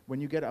clear. When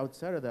you get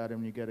outside of that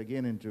and you get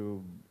again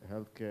into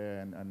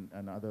healthcare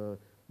and other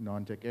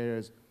non-tech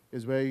areas,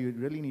 is where you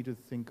really need to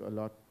think a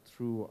lot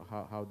through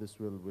how this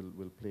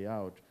will play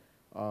out.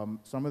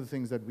 Some of the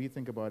things that we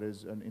think about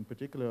is, and in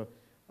particular,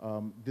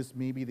 this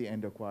may be the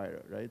end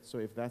acquirer, right? So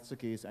if that's the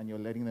case and you're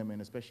letting them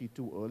in, especially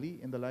too early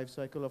in the life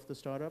cycle of the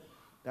startup,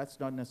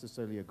 that's not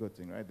necessarily a good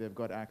thing, right? They've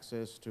got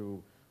access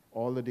to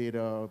all the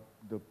data,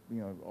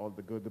 all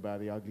the good, the bad,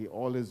 the ugly,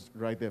 all is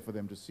right there for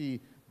them to see.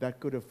 That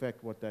could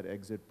affect what that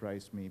exit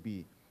price may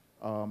be.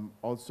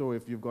 Also,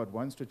 if you've got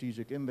one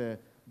strategic in there,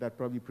 that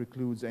probably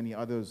precludes any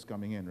others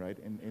coming in, right,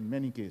 in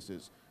many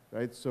cases,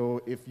 right?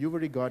 So if you've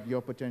already got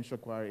your potential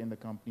acquirer in the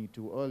company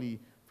too early,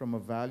 from a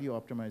value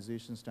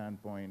optimization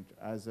standpoint,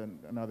 as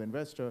another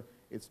investor,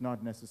 it's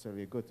not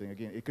necessarily a good thing.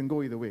 Again, it can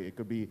go either way. It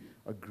could be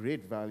a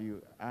great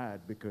value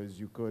add because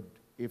you could,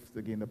 if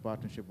again the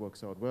partnership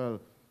works out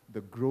well,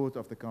 the growth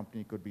of the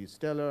company could be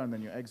stellar, and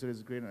then your exit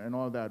is great, and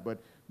all that.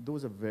 But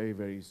those are very,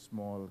 very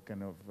small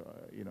kind of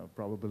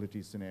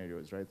probability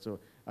scenarios, right? So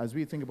as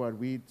we think about it,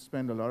 we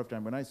spend a lot of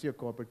time. When I see a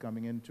corporate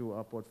coming into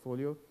our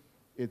portfolio,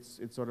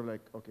 it's sort of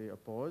like, okay, a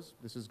pause.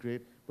 This is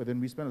great, but then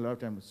we spend a lot of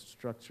time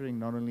structuring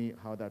not only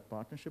how that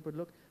partnership would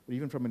look, but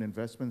even from an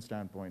investment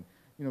standpoint.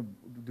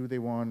 Do they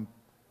want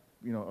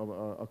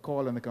a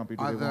call on the company?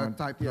 Do they Other want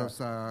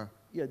types of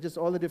yeah, just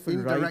all the different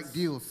indirect rights.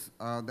 deals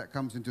that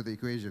comes into the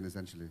equation,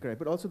 essentially. Correct,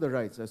 but also the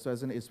rights. So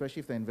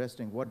especially if they're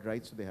investing, what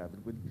rights do they have?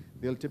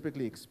 They'll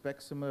typically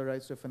expect similar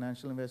rights to a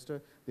financial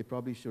investor. They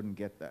probably shouldn't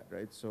get that,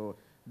 right? So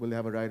will they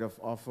have a right of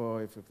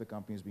offer if the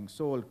company is being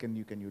sold? Can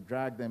you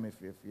drag them if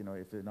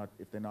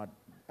they're not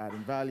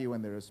adding value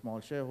and they're a small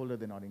shareholder,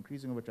 they're not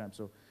increasing over time?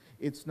 So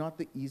it's not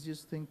the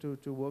easiest thing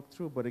to work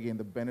through, but again,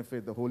 the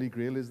benefit, the holy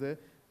grail is there.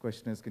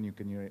 Question is, can you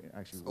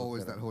actually It's work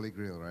always that that out? holy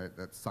grail, right?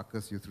 That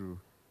suckers you through.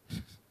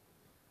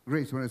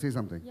 Grace, you want to say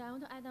something? Yeah, I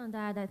want to add on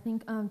that. I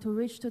think to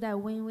reach to that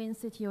win-win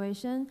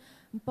situation,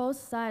 both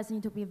sides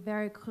need to be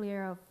very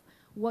clear of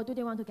what do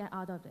they want to get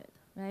out of it,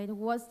 right?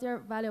 What's their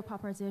value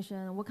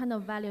proposition? What kind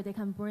of value they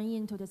can bring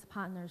into this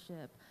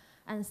partnership,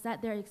 and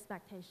set their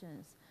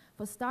expectations.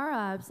 For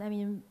startups, I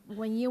mean,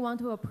 when you want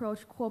to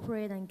approach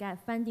corporate and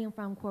get funding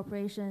from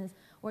corporations,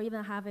 or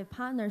even have a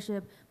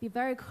partnership, be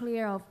very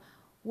clear of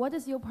what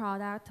is your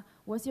product,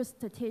 what's your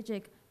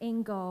strategic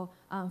angle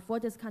for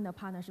this kind of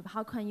partnership?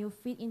 How can you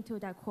fit into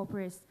that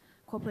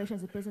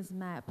corporation's business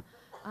map?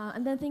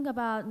 And then think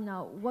about,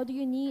 what do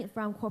you need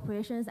from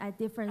corporations at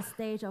different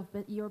stage of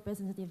your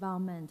business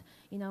development?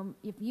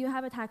 If you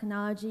have a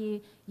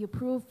technology, you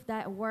prove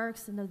that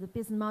works, the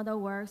business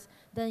model works,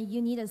 then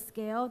you need a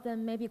scale,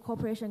 then maybe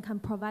corporation can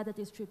provide the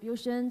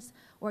distributions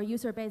or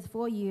user base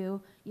for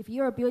you. If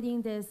you're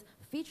building these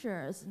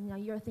features,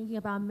 you're thinking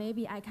about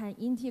maybe I can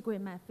integrate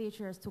my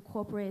features to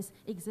corporate's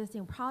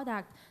existing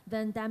product,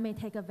 then that may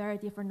take a very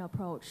different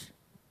approach.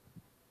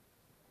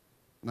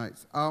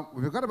 Nice.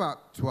 We've got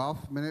about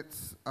 12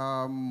 minutes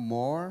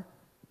more.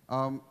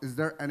 Is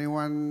there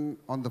anyone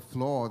on the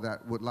floor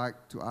that would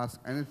like to ask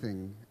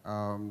anything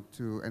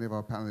to any of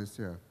our panelists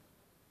here?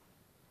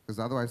 Because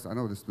otherwise, I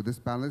know with this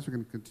panelist, we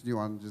can continue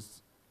on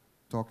just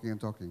talking and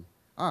talking.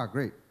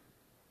 Great.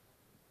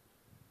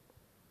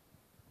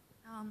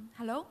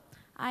 Hello.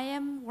 I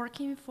am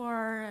working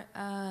for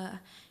a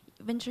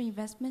venture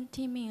investment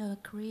team in a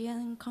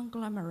Korean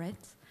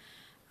conglomerate.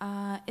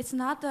 It's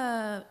not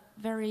a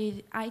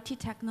very IT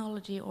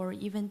technology or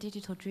even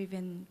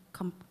digital-driven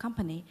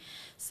company.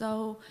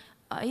 So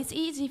it's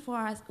easy for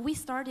us. We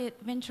started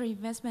venture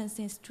investment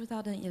since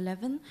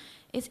 2011.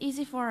 It's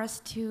easy for us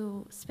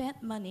to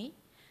spend money,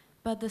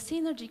 but the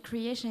synergy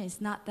creation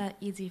is not that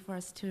easy for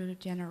us to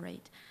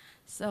generate.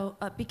 So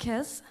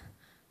because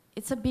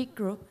it's a big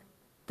group,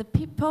 the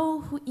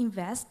people who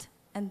invest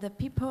and the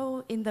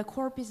people in the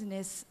core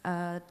business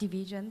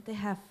division, they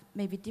have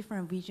maybe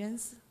different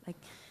visions. Like,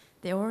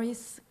 they're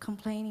always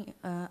complaining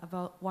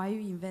about why you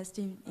invest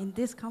in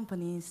this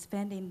company,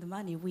 spending the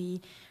money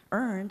we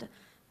earned,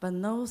 but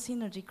no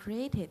synergy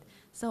created.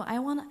 So I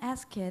want to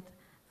ask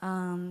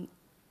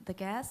the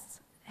guests,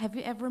 have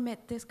you ever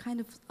met this kind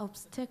of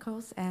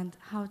obstacles, and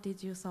how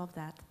did you solve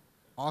that?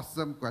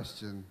 Awesome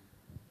question.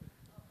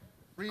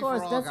 Of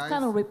course, that's guys.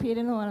 kind of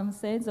repeating what I'm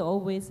saying. It's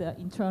always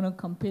internal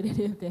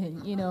competitive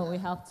thing. We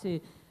have to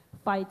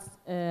fight,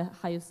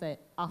 how you say,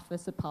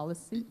 office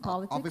policy,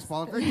 politics. Office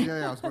politics?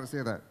 Yeah, I was going to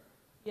say that.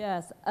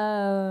 Yes,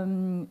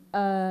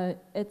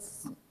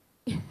 it's.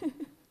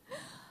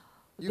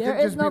 There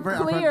is no very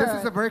clear. This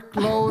is a very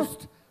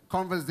closed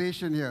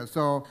conversation here,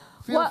 so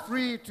feel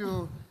free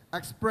to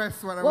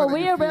express whatever Well, that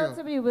we you are feel.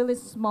 relatively really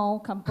small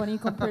company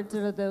compared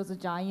to those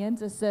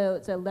giants, so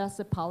it's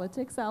less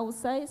politics, I would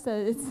say. So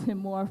it's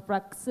more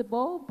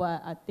flexible,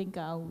 but I think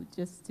I would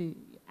just to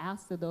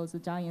ask those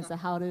giants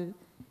how to,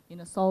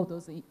 solve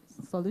those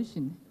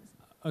solutions.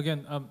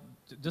 Again,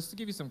 just to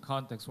give you some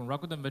context, when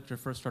Rakuten Venture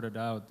first started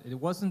out, it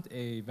wasn't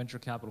a venture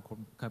capital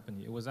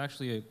company. It was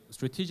actually a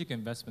strategic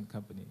investment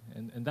company.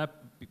 And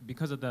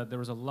because of that, there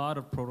was a lot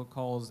of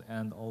protocols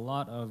and a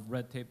lot of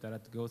red tape that I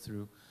had to go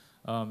through.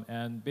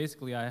 And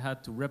basically, I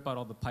had to rip out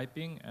all the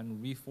piping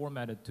and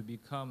reformat it to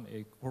become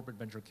a corporate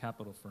venture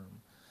capital firm.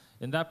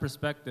 In that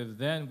perspective,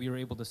 then we were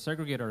able to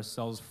segregate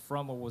ourselves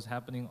from what was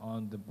happening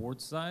on the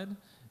board side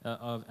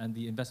and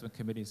the investment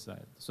committee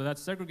side. So that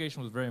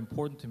segregation was very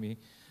important to me.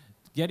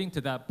 getting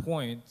to that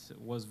point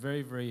was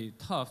very, very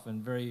tough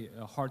and very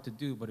hard to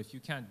do. But if you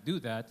can't do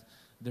that,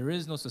 there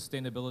is no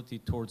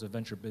sustainability towards a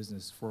venture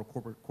business for a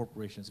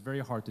corporation. It's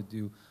very hard to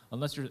do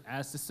unless you're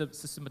as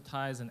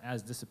systematized and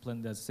as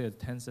disciplined as, say, a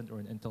Tencent or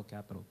an Intel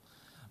Capital.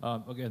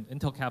 Again,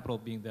 Intel Capital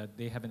being that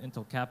they have an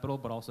Intel Capital,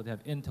 but also they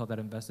have Intel that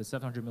invested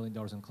 $700 million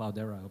in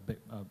Cloudera,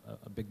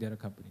 a big data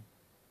company.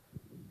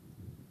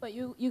 But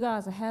you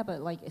guys have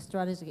a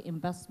strategic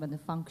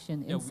investment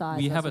function inside.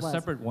 We have a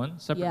separate one,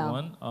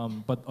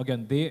 but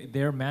again,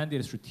 their mandate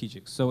is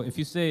strategic. So if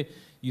you say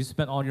you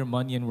spent all your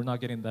money and we're not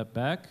getting that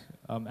back,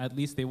 at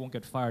least they won't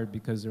get fired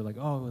because they're like,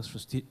 oh,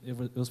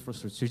 it was for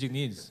strategic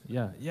needs.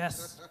 Yeah,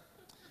 yes.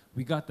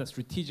 We got that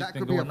strategic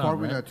thing going on. That could be a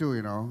formula right? too,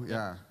 you know.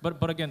 Yeah.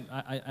 But again,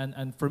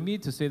 and for me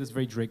to say this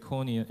very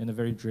draconian in a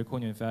very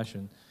draconian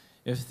fashion,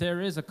 if there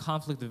is a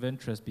conflict of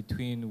interest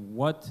between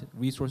what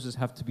resources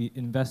have to be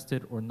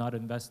invested or not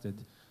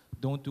invested,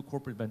 don't do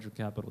corporate venture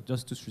capital.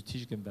 Just do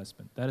strategic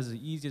investment. That is the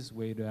easiest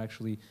way to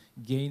actually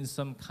gain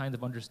some kind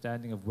of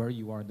understanding of where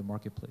you are in the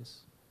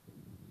marketplace.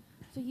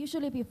 So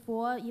usually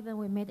before even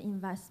we made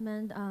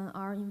investment,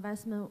 our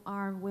investment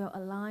are well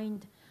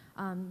aligned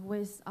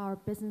with our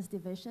business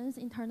divisions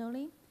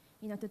internally,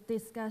 to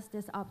discuss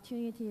these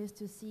opportunities,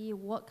 to see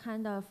what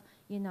kind of,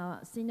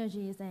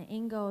 synergies and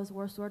angles,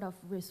 what sort of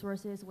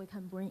resources we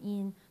can bring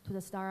in to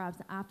the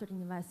startups after the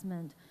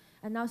investment.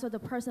 And also the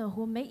person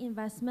who made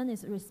investment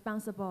is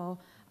responsible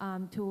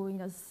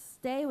to,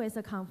 stay with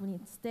the company,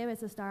 stay with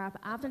the startup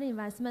after the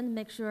investment,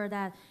 make sure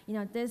that,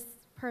 this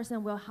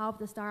person will help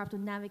the startup to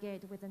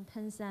navigate within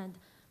Tencent,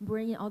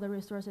 bring in all the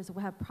resources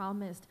we have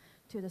promised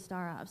to the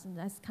startups. And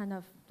that's kind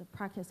of the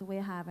practice we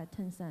have at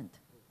Tencent.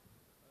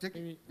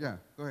 Yeah,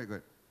 go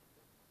ahead.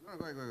 No,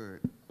 go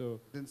ahead.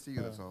 So, didn't see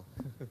you, that's all.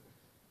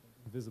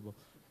 Visible.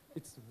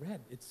 It's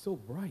red, it's so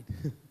bright.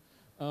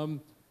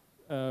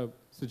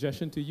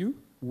 Suggestion to you,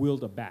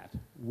 wield a bat.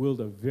 Wield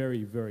a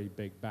very, very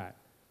big bat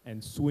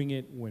and swing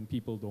it when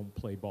people don't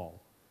play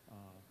ball.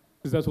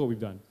 Because that's what we've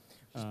done.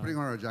 She's putting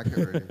on her jacket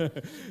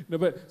already. No,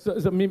 but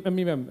so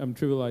maybe I'm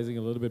trivializing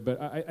a little bit,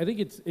 but I think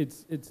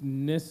it's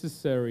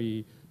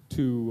necessary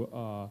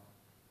to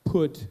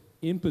put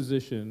in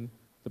position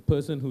the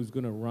person who's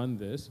going to run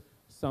this,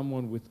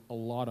 someone with a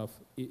lot of,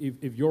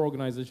 if your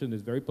organization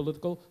is very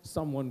political,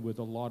 someone with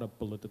a lot of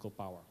political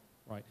power,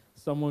 right?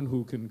 Someone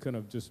who can kind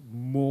of just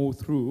mow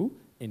through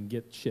and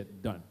get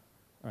shit done,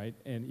 right?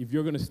 And if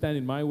you're going to stand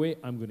in my way,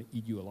 I'm going to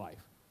eat you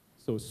alive.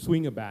 So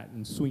swing a bat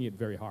and swing it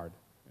very hard.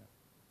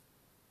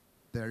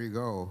 There you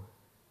go.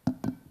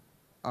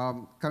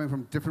 Coming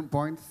from different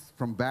points,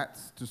 from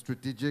bats to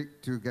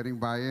strategic to getting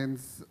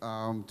buy-ins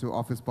to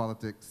office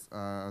politics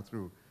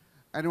through.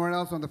 Anyone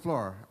else on the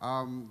floor?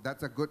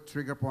 That's a good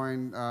trigger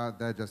point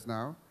there just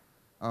now.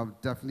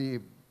 Definitely,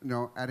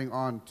 adding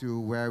on to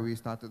where we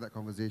started that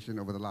conversation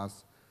over the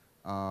last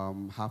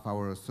half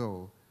hour or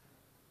so.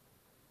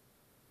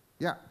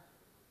 Yeah.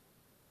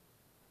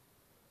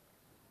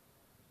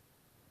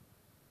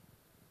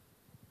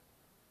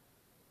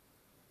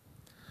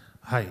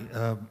 Hi,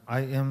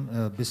 I am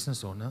a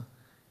business owner,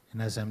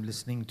 and as I'm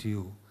listening to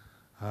you,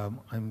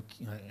 I'm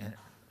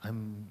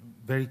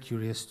very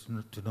curious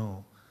to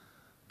know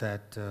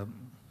that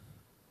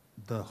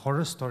the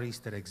horror stories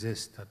that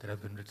exist, that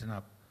have been written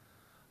up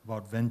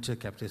about venture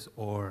capitalists,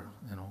 or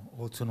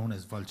also known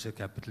as vulture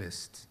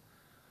capitalists,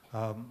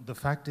 the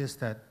fact is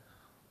that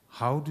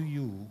how do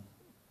you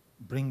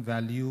bring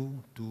value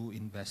to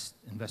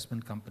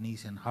investment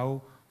companies, and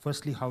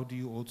firstly, how do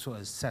you also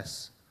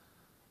assess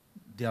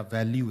their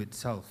value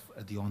itself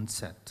at the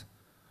onset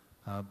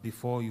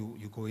before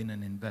you go in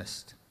and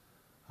invest?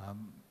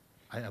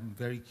 I am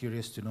very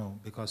curious to know,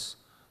 because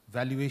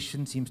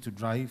valuation seems to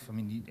drive,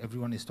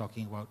 everyone is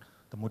talking about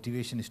the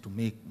motivation is to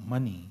make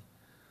money.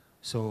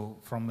 So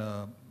from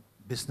a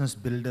business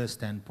builder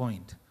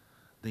standpoint,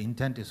 the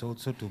intent is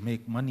also to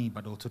make money,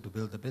 but also to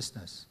build a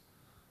business.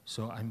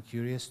 So I'm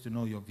curious to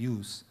know your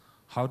views.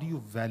 How do you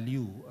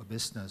value a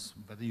business,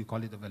 whether you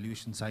call it the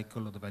valuation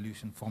cycle or the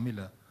valuation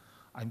formula?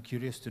 I'm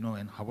curious to know,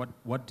 and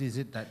what is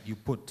it that you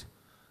put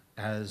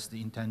as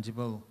the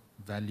intangible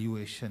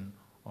valuation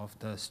of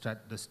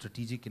the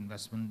strategic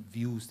investment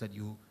views that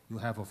you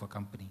have of a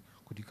company?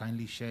 Could you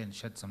kindly share and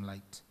shed some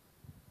light?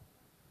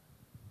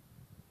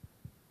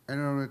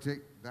 Anyone want to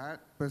take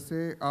that per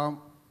se?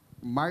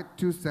 My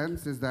 2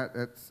 cents is that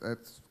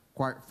it's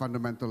quite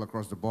fundamental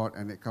across the board,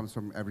 and it comes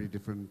from every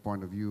different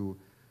point of view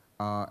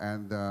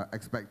and the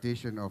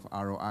expectation of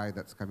ROI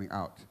that's coming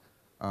out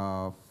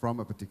from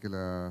a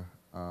particular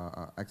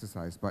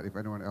exercise. But if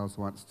anyone else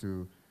wants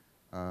to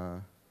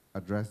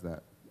address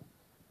that.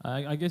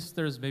 I guess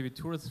there's maybe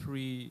 2 or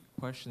 3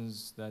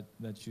 questions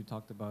that you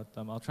talked about.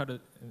 I'll try to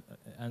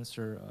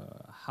answer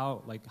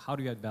how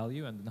do you add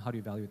value, and then how do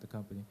you evaluate the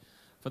company.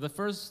 For the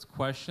first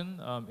question,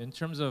 in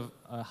terms of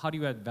how do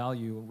you add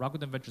value,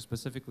 Rakuten Ventures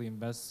specifically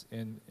invests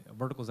in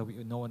verticals that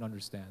we know and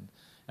understand.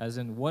 As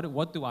in,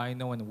 what do I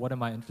know and what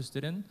am I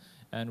interested in?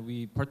 And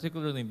we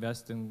particularly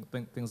invest in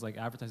things like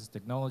advertising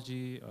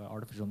technology,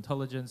 artificial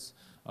intelligence,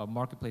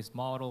 marketplace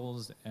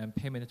models, and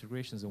payment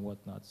integrations and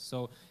whatnot.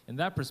 So in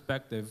that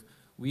perspective,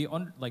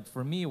 like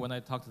for me, when I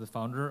talk to the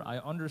founder, I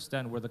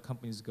understand where the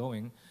company is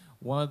going.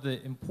 One of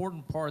the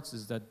important parts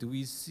is that do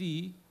we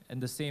see in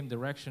the same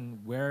direction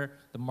where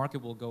the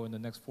market will go in the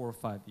next 4 or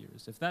 5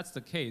 years. If that's the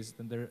case,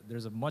 then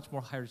there's a much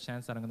more higher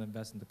chance that I'm going to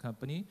invest in the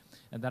company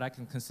and that I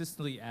can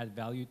consistently add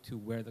value to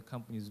where the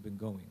company has been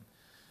going.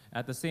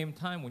 At the same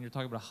time, when you're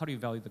talking about how do you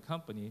value the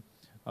company,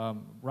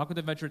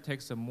 Rakuten Venture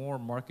takes a more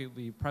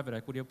markedly private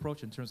equity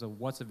approach in terms of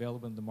what's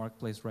available in the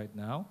marketplace right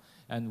now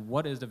and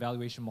what is the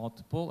valuation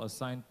multiple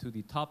assigned to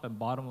the top and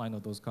bottom line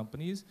of those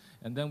companies,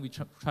 and then we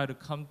try to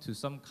come to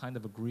some kind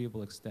of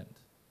agreeable extent.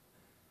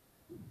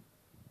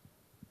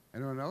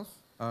 Anyone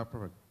else?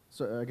 Pravan.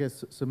 So I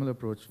guess similar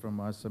approach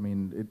from us. I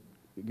mean,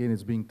 again,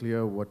 it's being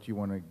clear what you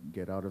want to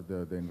get out of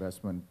the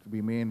investment.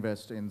 We may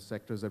invest in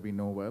sectors that we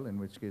know well, in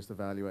which case the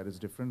value add is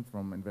different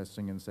from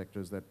investing in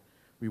sectors that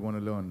we want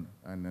to learn,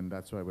 and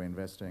that's why we're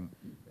investing.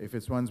 If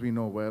it's ones we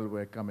know well,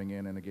 we're coming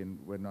in, and again,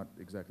 we're not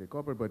exactly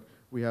corporate, but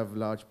we have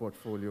large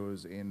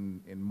portfolios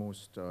in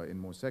most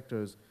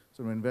sectors.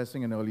 So when we're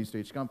investing in an early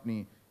stage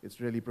company,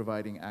 it's really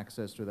providing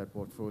access to that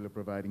portfolio,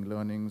 providing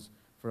learnings.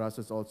 For us,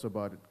 it's also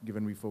about,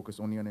 given we focus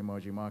only on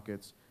emerging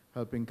markets,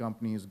 helping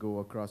companies go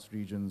across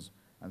regions.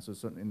 And so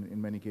in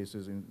many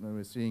cases,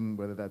 we're seeing,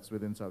 whether that's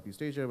within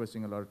Southeast Asia, we're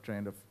seeing a lot of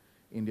trend of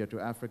India to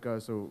Africa,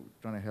 so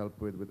trying to help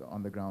with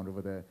on the ground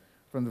over there.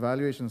 From the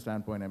valuation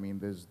standpoint, I mean,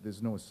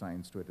 there's no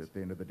science to it at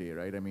the end of the day,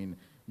 right? I mean,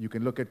 you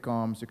can look at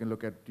comms, you can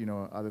look at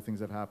other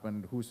things that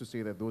happened. Who's to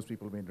say that those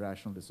people made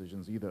rational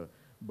decisions either?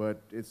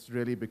 But it's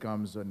really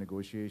becomes a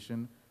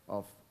negotiation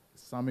of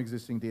some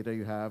existing data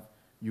you have.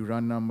 You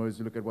run numbers,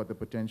 you look at what the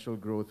potential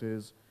growth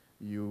is,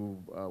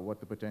 what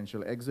the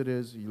potential exit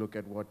is, you look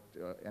at what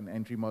an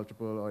entry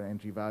multiple or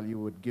entry value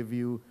would give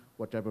you,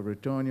 what type of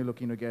return you're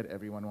looking to get.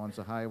 Everyone wants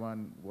a high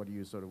one, what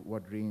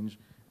range,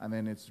 and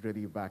then it's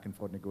really back and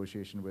forth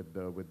negotiation with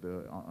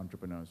the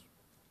entrepreneurs.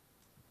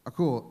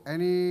 Cool.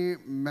 Any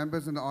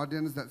members in the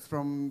audience that's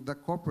from the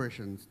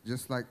corporations,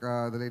 just like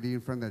the lady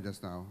in front there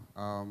just now?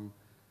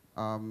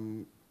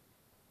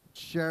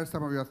 Share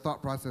some of your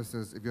thought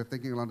processes if you're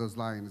thinking along those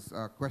lines,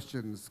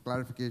 questions,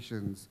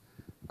 clarifications,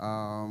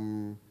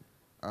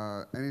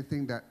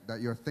 anything that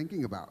you're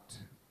thinking about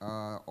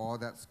or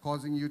that's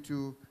causing you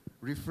to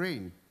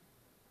refrain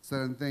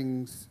certain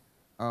things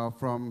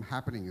from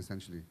happening,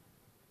 essentially.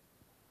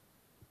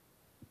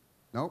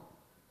 No?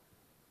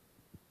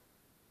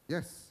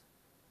 Yes?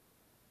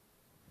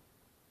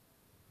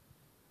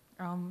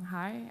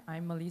 Hi,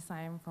 I'm Melissa.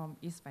 I'm from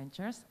East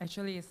Ventures.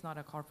 Actually, it's not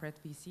a corporate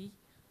VC,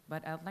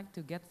 but I'd like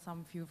to get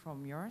some view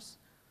from yours.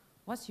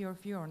 What's your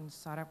view on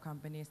startup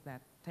companies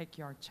that take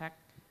your check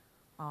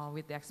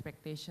with the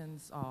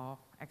expectations of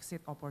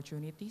exit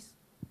opportunities?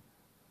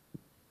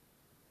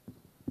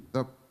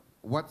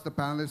 What's the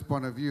panelist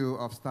point of view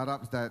of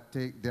startups that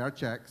take their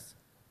checks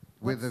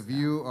with a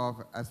view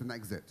of as an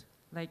exit?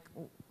 Like,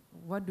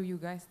 what do you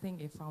guys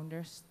think if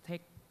founders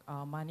take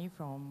money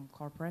from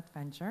corporate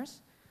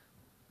ventures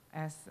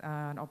as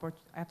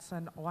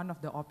one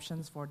of the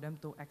options for them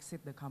to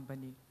exit the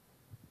company?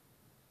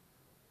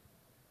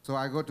 So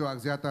I go to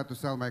Axiata to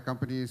sell my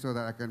company so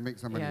that I can make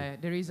some money. Yeah,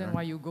 the reason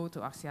why you go to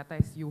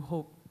Axiata is you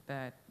hope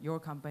that your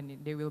company,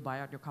 they will buy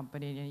out your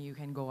company and you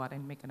can go out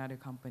and make another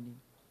company.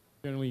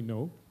 Generally,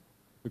 no,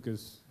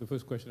 because the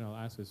first question I'll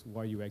ask is,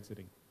 why are you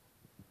exiting?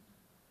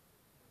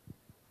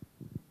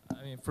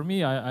 I mean, for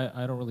me,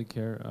 I don't really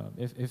care.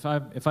 If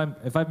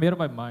I've made up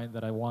my mind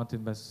that I want to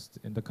invest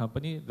in the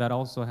company, that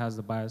also has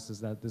the biases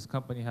that this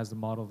company has the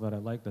model that I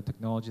like, the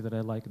technology that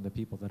I like, and the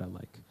people that I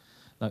like.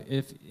 Now,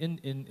 if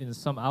in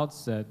some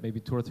outset,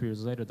 maybe 2 or 3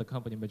 years later, the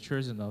company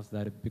matures enough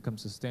that it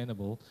becomes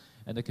sustainable,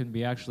 and it can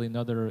be actually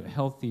another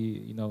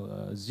healthy,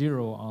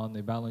 zero on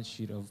the balance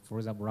sheet of, for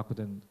example,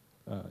 Rakuten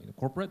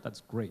corporate,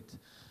 that's great.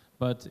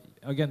 But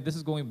again, this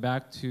is going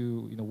back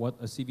to what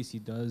a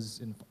CVC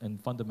does in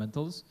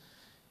fundamentals.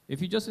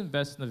 If you just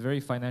invest in a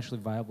very financially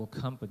viable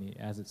company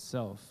as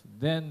itself,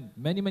 then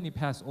many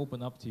paths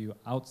open up to you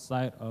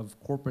outside of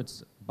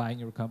corporates buying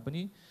your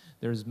company.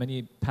 There's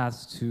many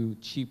paths to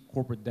cheap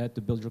corporate debt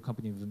to build your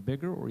company even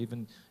bigger, or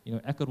even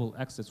equitable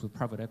exits with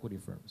private equity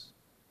firms.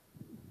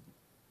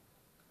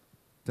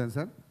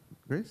 Tencent,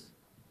 Grace?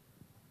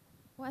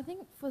 Well, I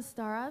think for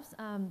startups,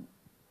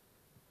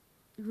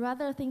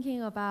 rather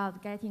thinking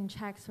about getting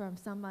checks from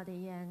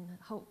somebody and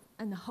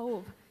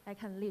hope that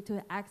can lead to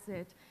an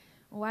exit,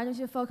 why don't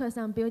you focus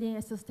on building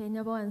a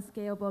sustainable and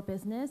scalable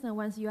business? And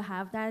once you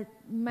have that,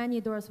 many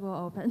doors will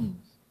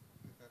open.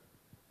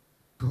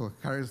 Cool.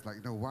 Kharil's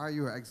like, no, why are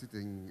you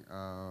exiting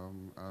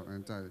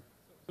entirely?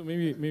 So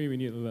maybe we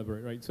need to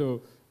elaborate, right?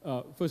 So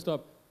first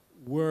up,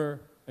 we're,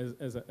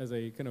 as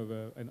a kind of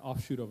an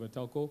offshoot of a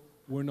telco,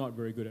 we're not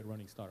very good at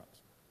running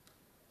startups.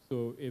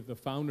 So if the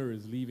founder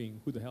is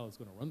leaving, who the hell is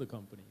going to run the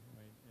company,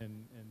 right?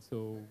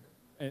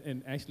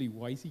 And actually,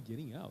 why is he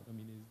getting out? I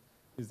mean,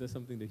 is that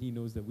something that he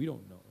knows that we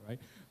don't know, right?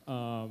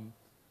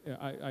 Yeah,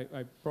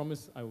 I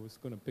promised I was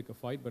going to pick a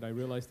fight, but I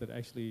realized that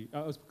actually, I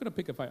was going to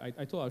pick a fight.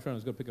 I told Ashran I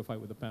was going to pick a fight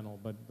with the panel,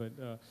 but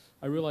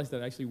I realized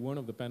that actually one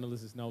of the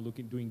panelists is now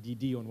doing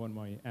DD on one of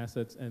my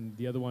assets, and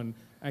the other one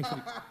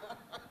actually,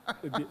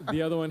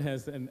 the other one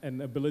has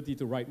an ability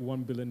to write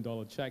 $1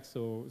 billion checks,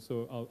 so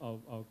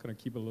I'll kind of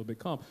keep it a little bit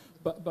calm.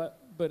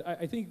 But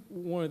I think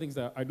one of the things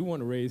that I do want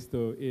to raise,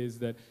 though, is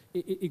that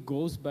it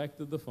goes back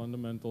to the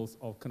fundamentals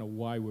of kind of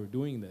why we're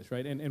doing this,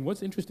 right? And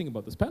what's interesting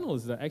about this panel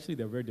is that actually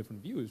they're very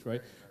different views,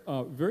 right?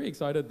 Very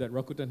excited that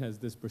Rakuten has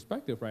this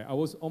perspective, right? I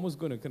was almost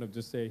going to kind of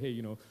just say, hey,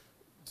 you know,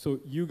 so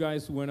you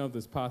guys went on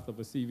this path of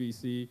a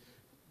CVC,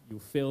 you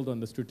failed on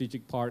the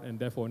strategic part, and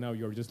therefore now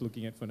you're just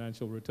looking at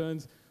financial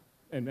returns.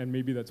 And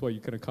maybe that's why you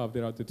kind of carved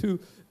it out to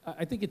two.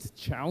 I think it's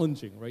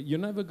challenging, right? You're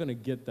never going to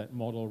get that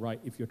model right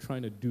if you're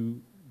trying to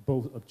do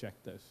both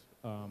objectives.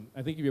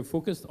 I think if you're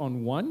focused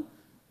on one,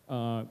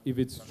 if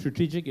it's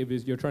strategic, if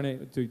you're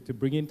trying to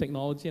bring in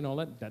technology and all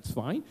that, that's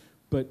fine.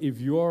 But if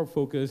you're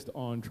focused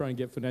on trying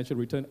to get financial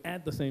return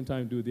at the same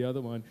time do the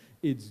other one,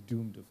 it's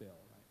doomed to fail.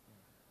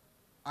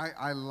 Right?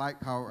 I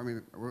like how, I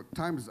mean,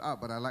 time is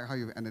up, but I like how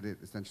you've ended it,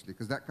 essentially,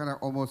 because that kind of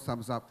almost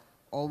sums up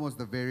almost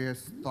the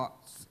various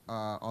thoughts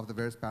of the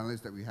various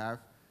panelists that we have.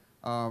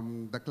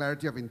 The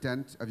clarity of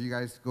intent of you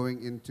guys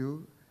going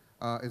into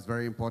is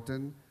very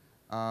important.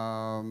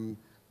 And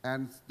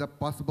the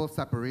possible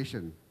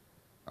separation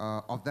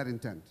of that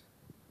intent.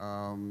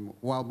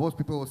 While most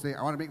people will say,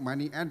 I want to make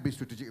money and be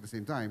strategic at the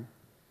same time,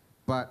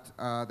 but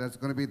there's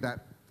going to be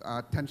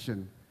that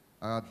tension,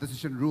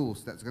 decision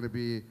rules that's going to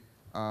be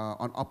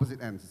on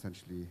opposite ends,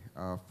 essentially,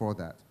 for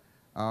that.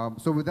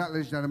 So with that,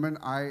 ladies and gentlemen,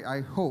 I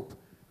hope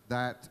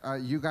that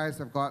you guys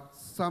have got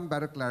some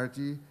better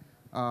clarity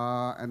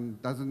and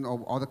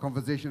or the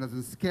conversation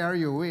doesn't scare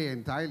you away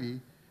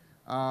entirely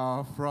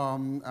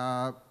from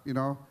you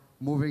know,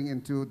 moving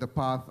into the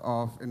path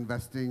of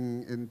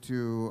investing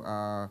into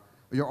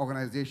your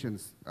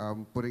organizations,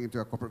 putting into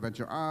a corporate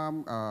venture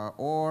arm,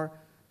 or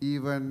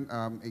even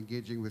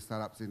engaging with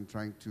startups in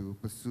trying to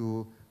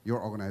pursue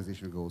your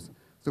organizational goals.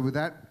 So with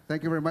that,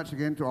 thank you very much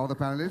again to all the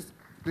panelists.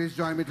 Please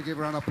join me to give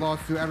a round of applause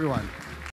to everyone.